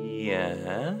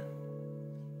 Yeah?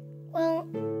 Well,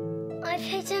 I've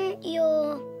hidden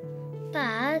your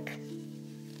bag.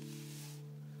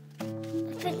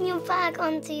 I've hidden your bag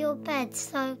under your bed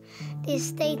so the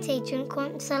estate agent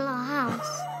can't sell our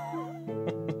house.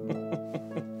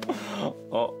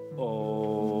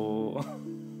 Uh-oh.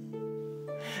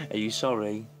 Are you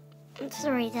sorry? I'm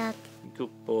sorry, Dad. Good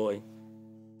boy.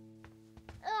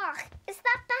 Ugh, is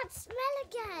that smell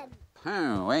again?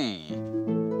 I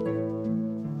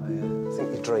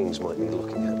think the drains might need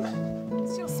looking at.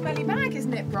 It's your smelly bag,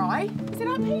 isn't it, Bri? Is it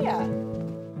up here?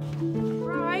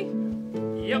 Bri?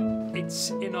 Yep,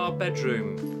 it's in our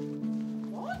bedroom.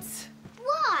 What?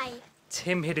 Why?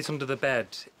 Tim hid it under the bed.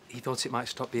 He thought it might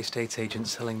stop the estate agent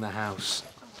selling the house.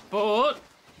 But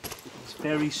he's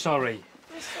very sorry.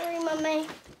 I'm sorry, Mummy.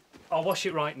 I'll wash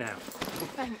it right now.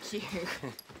 Thank you.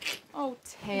 Oh,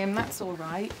 Tim, that's all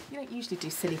right. You don't usually do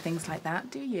silly things like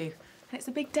that, do you? And it's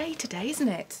a big day today, isn't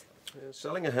it? Yeah,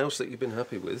 selling a house that you've been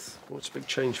happy with, well, it's a big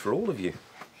change for all of you.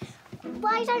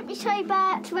 Why don't we show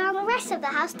Bert around the rest of the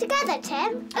house together,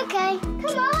 Tim? OK, come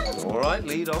on. All right,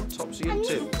 lead on, Topsy and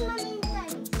Tim. This is Mummy and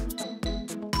friends.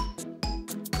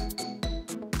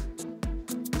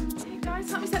 Hey, guys,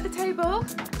 help me set the table.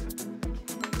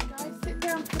 Guys, sit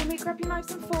down for me, grab your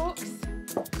knives and forks.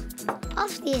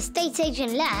 After the estate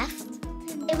agent left,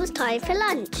 it was time for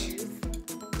lunch.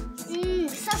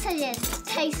 Sausages.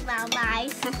 They smell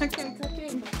nice. OK, tuck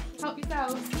in. Help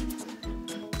yourselves.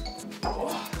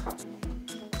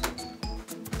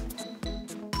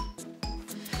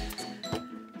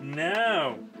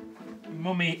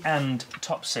 Mummy and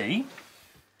Topsy,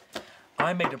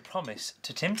 I made a promise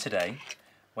to Tim today.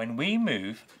 When we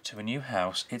move to a new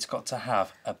house, it's got to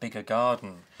have a bigger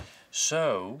garden.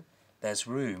 So there's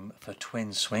room for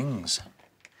twin swings.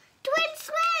 Twin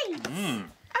swings!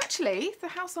 Actually, the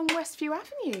house on Westview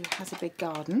Avenue has a big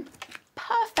garden.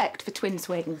 Perfect for twin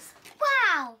swings.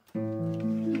 Wow!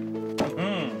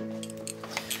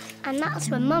 And that's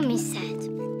when Mummy said,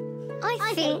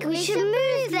 I think we should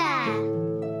move there.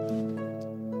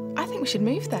 I think we should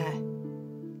move there.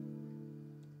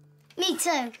 Me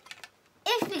too.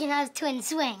 If we can have twin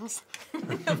swings.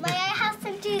 May I have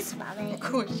some juice, Mummy? Of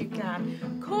course you can.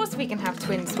 Of course we can have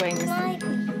twin swings.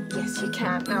 Yes, you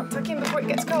can. Now, tuck in before it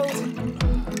gets cold.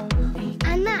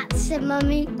 And that, said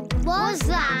Mummy, was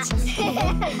that.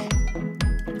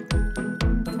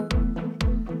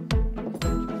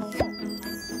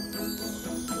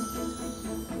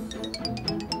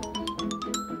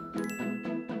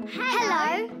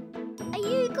 Hello. Are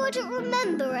you good at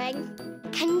remembering?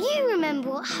 Can you remember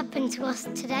what happened to us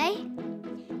today?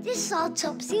 This is our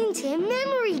Topsy and Tim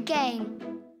memory game.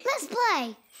 Let's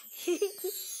play.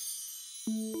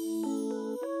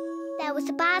 There was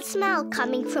a bad smell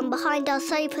coming from behind our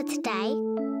sofa today.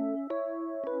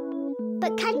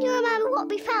 But can you remember what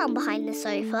we found behind the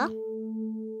sofa?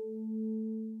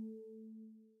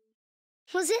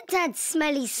 Was it Dad's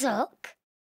smelly sock?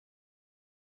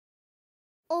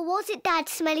 Or was it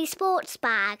Dad's smelly sports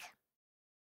bag?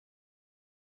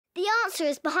 The answer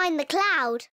is behind the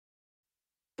cloud.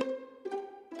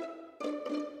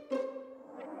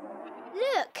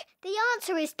 Look, the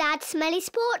answer is Dad's smelly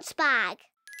sports bag.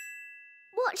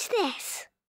 Watch this.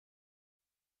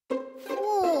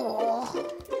 Oh.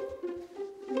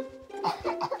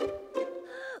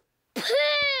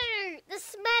 Pooh! The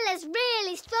smell is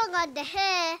really strong under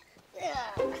here.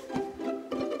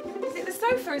 Is it the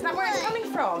sofa? Is that where it's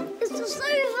coming from? It's the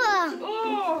sofa.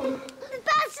 Oh! The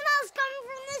bad smell's coming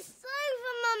from the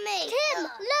sofa, Mummy. Tim,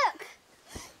 look.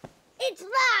 It's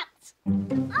that.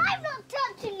 I'm not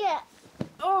touching it.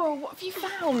 Oh, what have you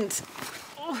found?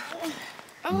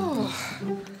 Oh.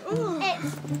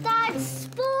 It's Dad's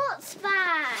sports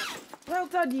bag. Well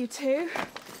done, you two.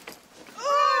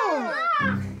 Oh!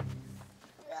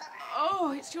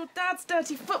 Oh, it's your dad's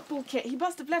dirty football kit. He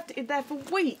must have left it in there for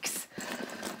weeks.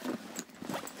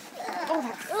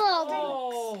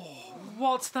 Oh,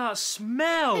 what's that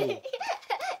smell?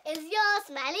 It's your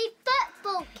smelly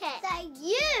football kit that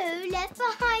you left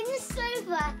behind the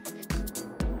sofa.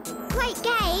 Great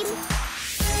game.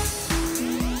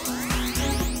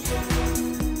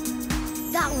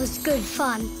 That was good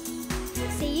fun.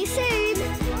 See you soon.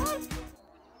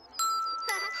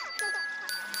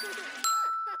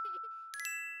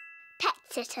 Pet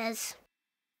sitters.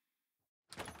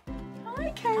 Hi,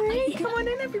 Kerry. Come on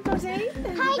in, everybody.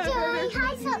 Hi, Joey.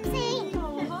 Hi, Topsy.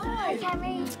 Oh, hi.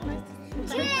 Kerry.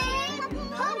 Tim,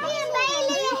 Poppy and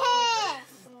Bailey are here.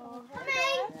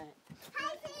 Coming.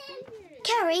 Hi, Tim.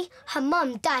 Kerry, her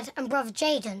mum, dad and brother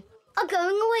Jaden are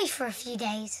going away for a few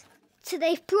days. So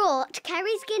they've brought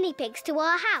Kerry's guinea pigs to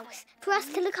our house for us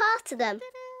to look after them.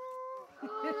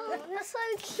 Oh, they're so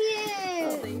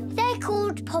cute. They're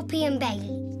called Poppy and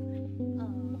Bailey.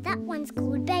 That one's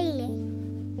called Bailey.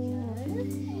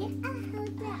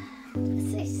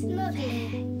 So snuggly.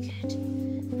 Good.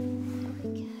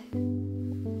 There we go.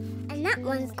 And that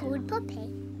one's called Poppy.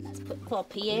 Let's put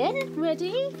Poppy in.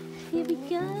 Ready? Here we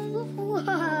go. Whoa.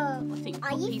 I think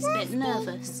Poppy's a bit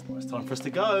nervous. Well, it's time for us to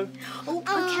go. Oh,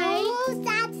 okay. Oh,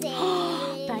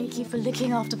 Daddy. Thank you for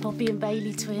looking after Poppy and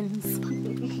Bailey twins.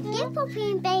 Give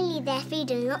Poppy and Bailey their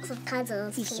food and lots of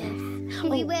cuddles, please.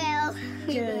 We will.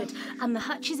 Good. And the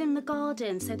hutch is in the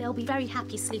garden, so they'll be very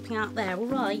happy sleeping out there, all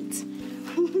right?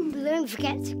 Don't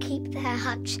forget to keep their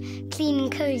hutch clean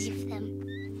and cosy for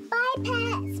them. Bye,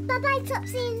 pets. Bye-bye,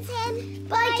 Topsy and Tim.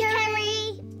 Bye,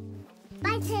 Kerry.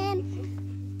 Bye, Tim.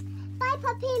 Bye,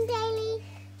 Poppy and Bailey.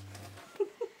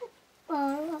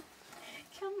 Oh.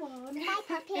 Come on. Bye,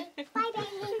 Poppy. Bye,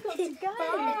 Bailey. Got to go.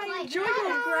 Bye. Enjoy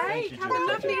your break. Have a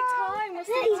lovely time. We'll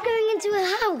see you Daddy's going into a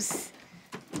house.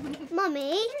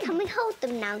 Mummy, can we hold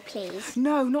them now, please?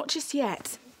 No, not just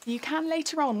yet. You can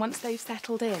later on once they've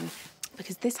settled in.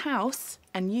 Because this house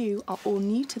and you are all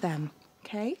new to them,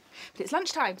 OK? But it's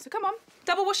lunchtime, so come on,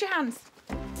 double wash your hands.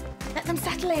 Let them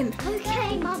settle in.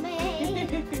 OK, Mummy.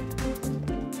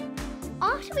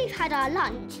 After we've had our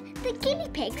lunch, the guinea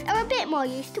pigs are a bit more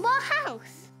used to our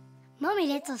house. Mummy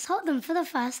lets us hold them for the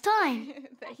first time.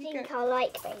 There I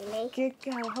like Bailey. Good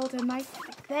girl. Hold her nice.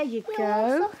 There you You're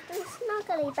go. soft and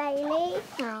snuggly, Bailey.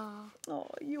 Oh,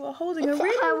 you are holding her Look at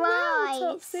really her well, eyes.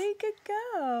 Topsy. Good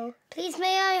girl. Please,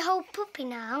 may I hold Poppy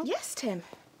now? Yes, Tim.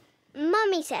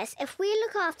 Mummy says if we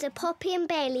look after Poppy and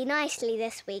Bailey nicely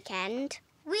this weekend,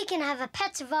 we can have a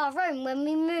pet of our own when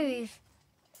we move.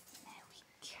 There we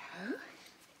go.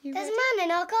 There's a man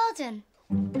in our garden.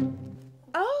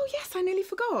 Oh, yes, I nearly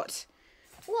forgot.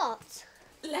 What?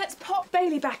 Let's pop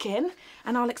Bailey back in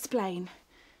and I'll explain.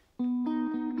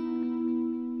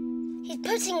 He's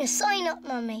putting a sign up,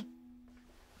 Mummy.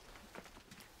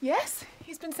 Yes,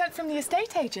 he's been sent from the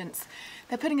estate agents.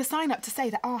 They're putting a sign up to say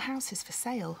that our house is for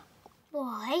sale.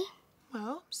 Why?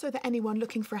 Well, so that anyone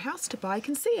looking for a house to buy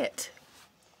can see it.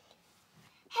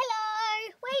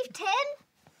 Hello! Wave, Tim.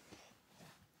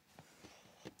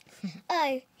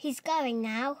 Oh, he's going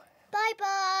now.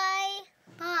 Bye-bye.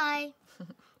 Bye.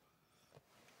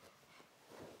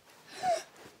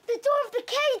 The door of the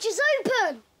cage is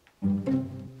open!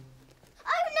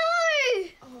 Oh, no!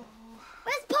 Oh.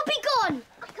 Where's Poppy gone?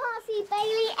 I can't see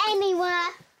Bailey anywhere.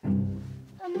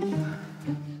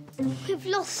 We've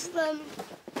lost them.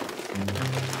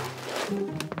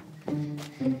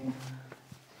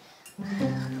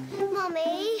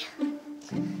 Mummy,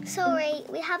 sorry,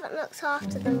 we haven't looked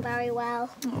after them very well.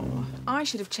 Oh, I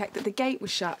should have checked that the gate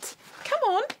was shut. Come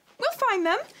on, we'll find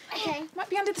them. Okay. Might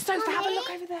be under the sofa. Mummy, have a look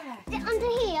over there. Is it under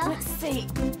here? Let's see.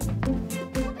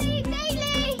 Poppy,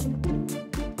 Bailey!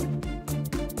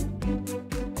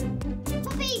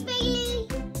 Poppy, Bailey!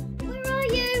 Where are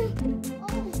you?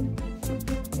 Oh.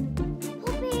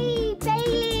 Poppy,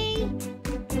 Bailey!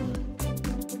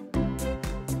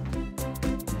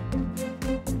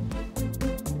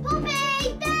 Poppy,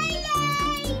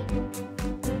 Bailey!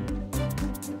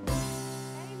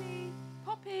 Bailey,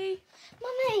 Poppy.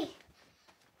 Mummy,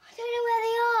 I don't know where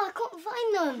they are. I can't find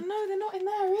them. No, they're not in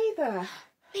there either.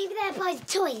 Maybe they're by the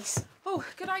toys. Oh,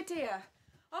 good idea.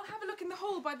 I'll have a look in the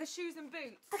hall by the shoes and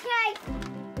boots. Okay.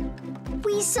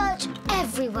 We search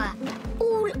everywhere,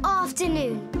 all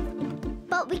afternoon.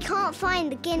 But we can't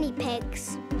find the guinea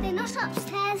pigs. They're not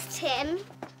upstairs, Tim.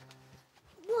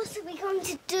 What are we going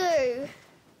to do?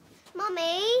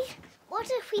 Mummy, what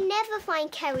if we never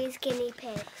find Kerry's guinea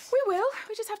pigs? We will.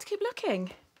 We just have to keep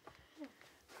looking.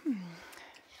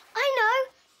 I know.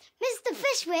 Mr.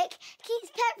 Fishwick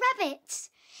keeps pet rabbits.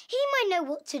 He might know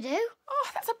what to do. Oh,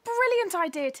 that's a brilliant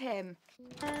idea, Tim.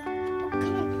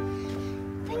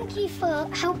 Thank you for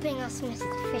helping us,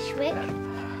 Mr. Fishwick.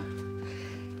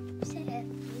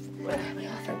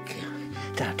 Thank you.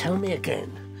 Now, tell me again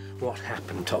what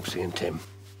happened, Topsy and Tim.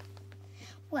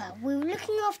 Well, we were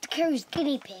looking after Kerry's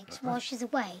guinea pigs while she's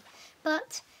away,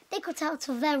 but they got out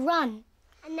of their run.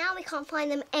 And now we can't find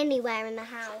them anywhere in the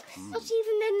house. Not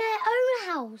even in their own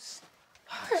house.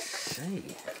 I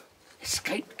see.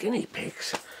 Escaped guinea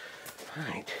pigs.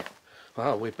 Right.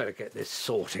 Well, we'd better get this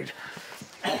sorted.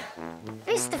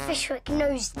 Mr. Fishwick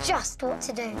knows just what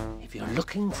to do. If you're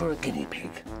looking for a guinea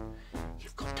pig,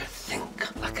 you've got to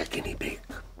think like a guinea pig.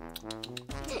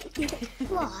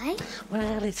 Why?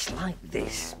 Well, it's like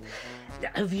this.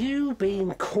 Have you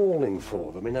been calling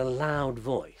for them in a loud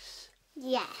voice?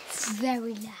 Yes,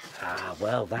 very loud. Ah,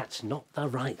 well, that's not the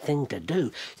right thing to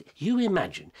do. You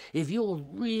imagine, if you're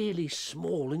really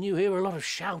small and you hear a lot of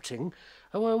shouting,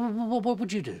 what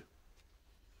would you do?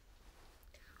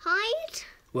 Hide?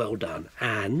 Well done.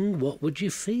 And what would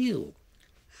you feel?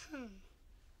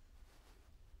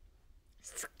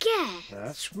 Scared.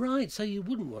 That's right, so you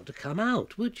wouldn't want to come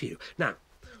out, would you? Now,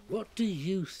 what do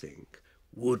you think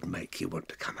would make you want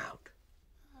to come out?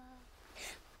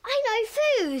 I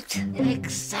know, food.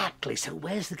 Exactly. So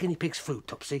where's the guinea pig's food,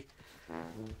 Topsy?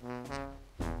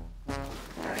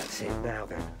 That's it. Now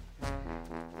then.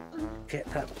 Get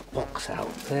that box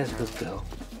out. There's a good girl.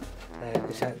 There,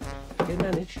 is that... You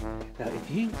manage? Now,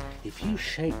 if you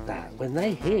shake that, when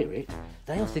they hear it,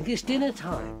 they'll think it's dinner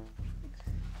time.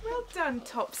 Well done,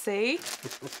 Topsy.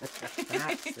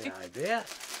 That's the idea.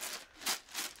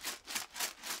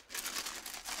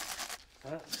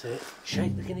 That's it.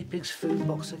 Shake the guinea pig's food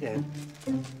box again.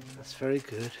 That's very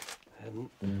good.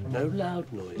 No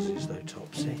loud noises though,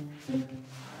 Topsy.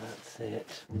 That's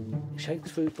it. Shake the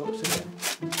food box again.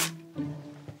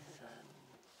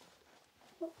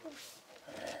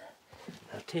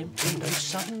 Now, Tim, no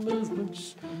sudden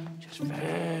movements. Just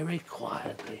very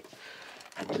quietly.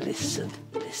 And listen,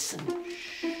 listen.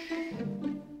 Shh. I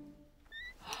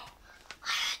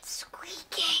heard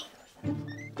squeaking.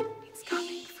 It's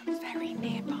coming from very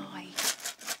nearby.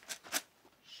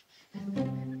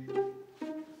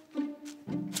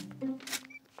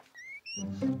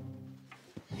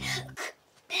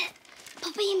 Look,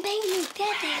 Poppy and Bailey,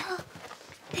 there they are.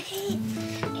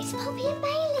 It's Poppy and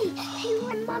Bailey. They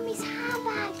were in Mummy's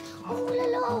handbag all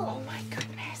along. Oh my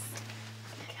goodness.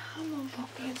 Come on,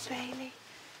 Poppy and Bailey.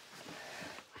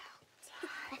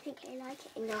 Well think I like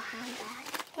it in your handbag.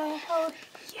 Can I hold?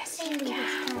 Yes, you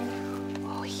can.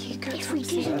 Oh, here you go. If we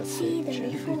didn't see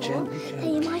them before,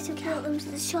 then you might have brought them to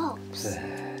the shops.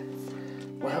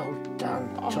 Well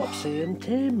done, Topsy and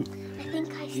Tim. I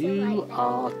think I still You like them.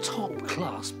 are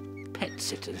top-class pet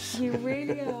sitters. You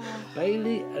really are.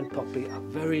 Bailey and Poppy are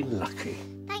very lucky.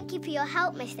 Thank you for your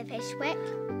help, Mr. Fishwick.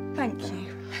 Thank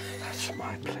you. That's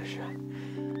my pleasure.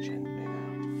 Gently now.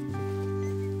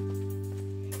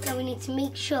 Now we need to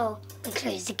make sure we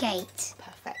close the gate.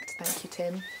 Perfect. Thank you,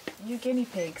 Tim. You guinea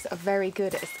pigs are very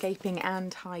good at escaping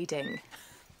and hiding.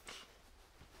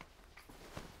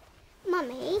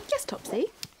 Mummy? Yes,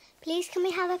 Topsy? Please can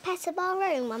we have a pet of our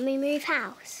own when we move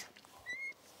house?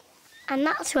 And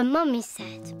that's what Mummy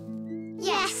said.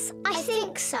 Yes, I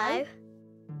think so.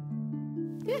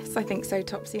 Yes, I think so,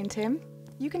 Topsy and Tim.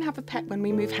 You can have a pet when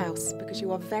we move house because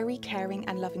you are very caring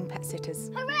and loving pet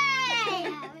sitters.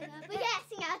 Hooray! We're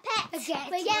getting our pets!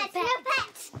 We're getting our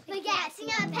pets! We're getting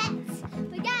our pets!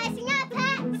 We're getting our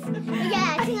pets! We're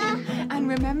getting our... And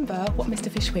remember what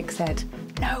Mr. Fishwick said.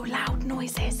 No loud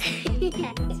noises.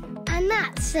 And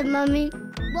that's the Mummy.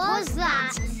 Was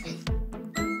that?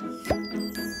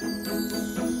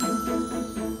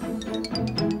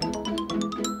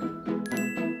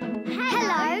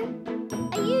 Hello.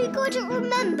 Are you good at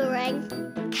remembering?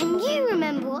 Can you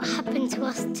remember what happened to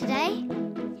us today?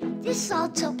 This is our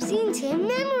Topsy and Tim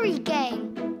memory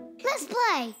game. Let's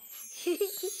play.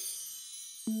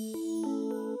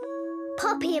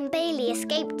 Poppy and Bailey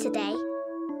escaped today.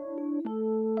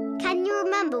 Can you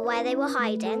remember where they were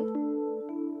hiding?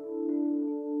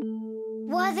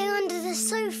 Were they under the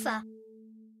sofa?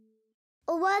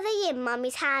 Or were they in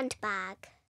Mummy's handbag?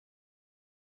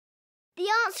 The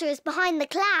answer is behind the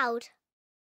cloud.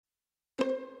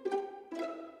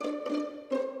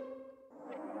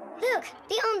 Look,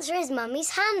 the answer is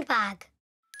Mummy's handbag.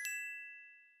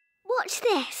 Watch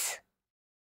this.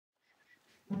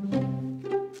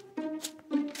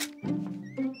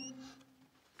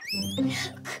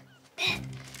 Look, there's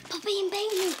Poppy and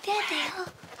Bailey. There they are.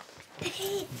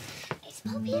 It's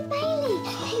Poppy and Bailey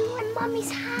who were in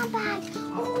Mummy's handbag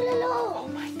all along. Oh,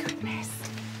 my goodness.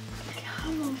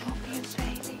 Come on, Poppy and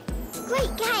Bailey.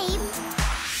 Great game.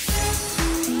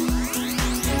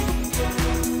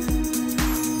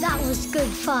 That was good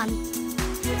fun.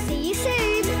 See you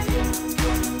soon.